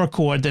power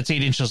cord that's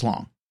 8 inches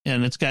long.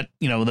 And it's got,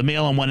 the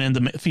male on one end,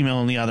 the female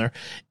on the other.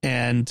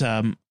 And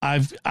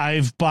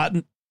I've bought.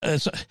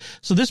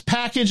 So this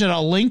package that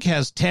I'll link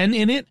has 10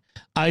 in it.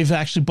 I've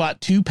actually bought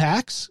 2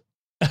 packs.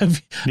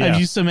 I've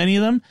used so many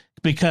of them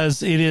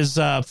because it is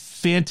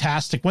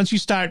fantastic. Once you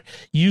start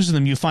using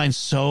them, you find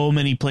so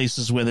many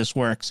places where this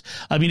works.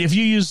 I mean, if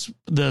you use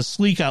the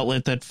sleek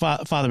outlet that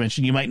Father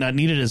mentioned, you might not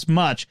need it as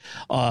much,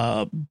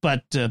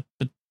 but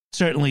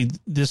certainly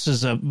this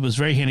was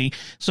very handy.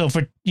 So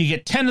you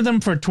get 10 of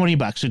them for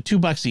 $20, so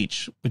 $2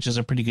 each, which is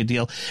a pretty good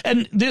deal.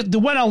 And the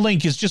one I'll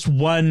link is just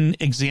one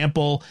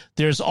example.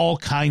 There's all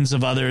kinds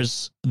of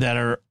others that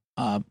are,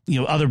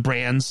 other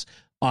brands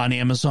on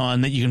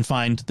Amazon that you can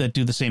find that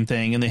do the same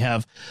thing. And they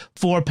have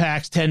 4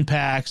 packs, 10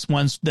 packs,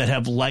 ones that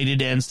have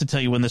lighted ends to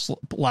tell you when this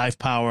live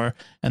power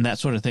and that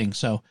sort of thing.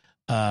 So,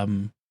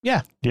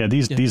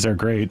 these are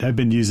great. I've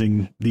been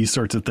using these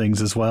sorts of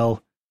things as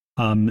well.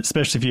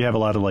 Especially if you have a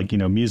lot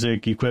of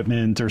music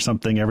equipment or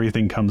something,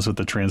 everything comes with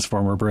a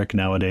transformer brick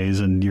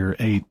nowadays, and your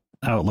 8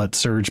 outlet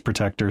surge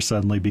protector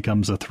suddenly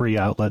becomes a 3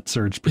 outlet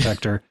surge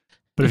protector.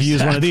 But if you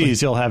use one of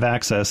these, you'll have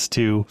access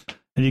to,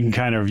 and you can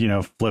kind of,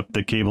 flip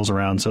the cables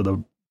around so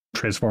the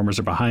transformers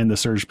are behind the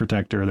surge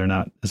protector. They're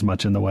not as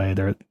much in the way.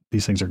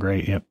 These things are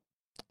great. Yep.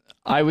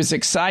 I was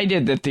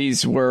excited that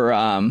these were,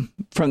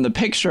 from the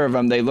picture of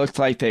them, they looked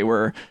like they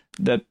were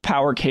the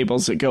power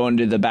cables that go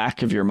into the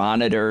back of your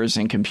monitors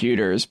and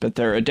computers, but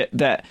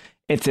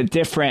it's a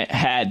different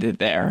head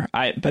there.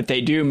 But they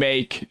do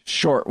make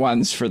short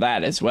ones for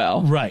that as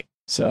well. Right.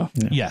 So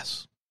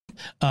yes.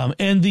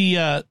 And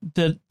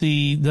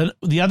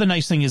the other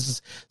nice thing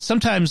is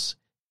sometimes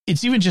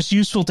it's even just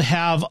useful to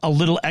have a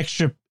little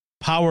extra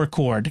power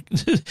cord,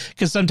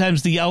 because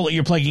sometimes the outlet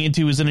you're plugging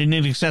into is in an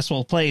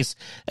inaccessible place,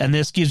 and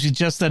this gives you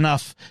just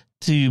enough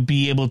to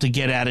be able to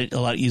get at it a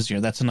lot easier.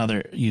 That's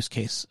another use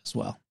case as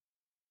well.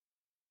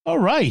 All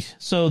right,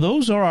 so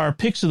those are our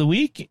picks of the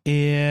week,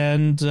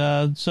 and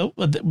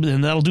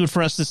that'll do it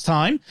for us this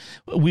time.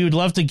 We would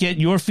love to get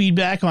your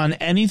feedback on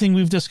anything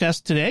we've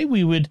discussed today.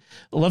 We would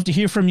love to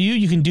hear from you.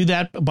 You can do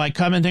that by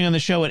commenting on the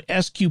show at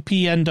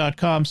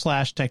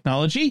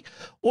sqpn.com/technology,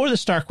 or the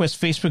StarQuest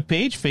Facebook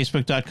page,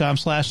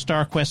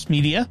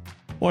 facebook.com/StarQuestMedia,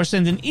 or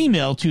send an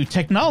email to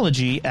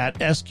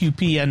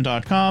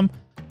technology@sqpn.com,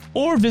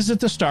 or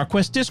visit the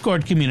StarQuest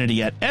Discord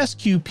community at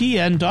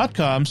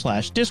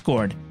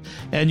sqpn.com/Discord.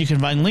 And you can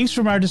find links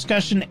from our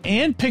discussion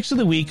and picks of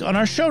the week on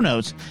our show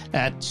notes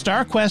at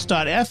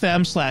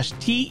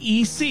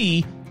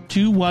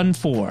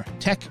starquest.fm/TEC214,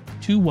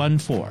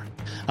 Tech214.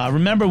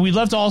 Remember, we'd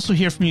love to also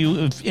hear from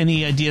you if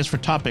any ideas for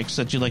topics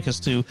that you'd like us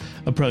to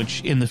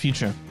approach in the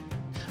future.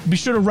 Be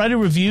sure to write a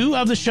review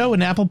of the show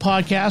in Apple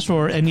Podcasts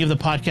or any of the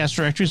podcast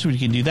directories where you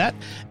can do that.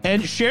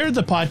 And share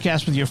the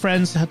podcast with your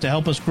friends to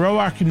help us grow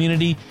our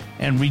community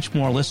and reach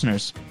more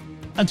listeners.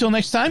 Until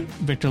next time,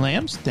 Victor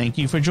Lambs, thank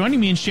you for joining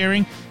me and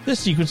sharing the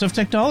secrets of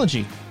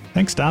technology.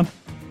 Thanks, Dom.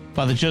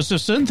 Father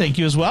Josephson, thank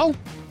you as well.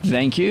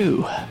 Thank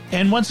you.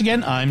 And once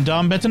again, I'm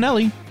Dom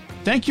Bettinelli.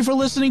 Thank you for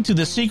listening to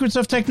the Secrets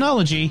of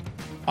Technology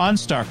on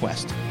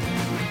StarQuest.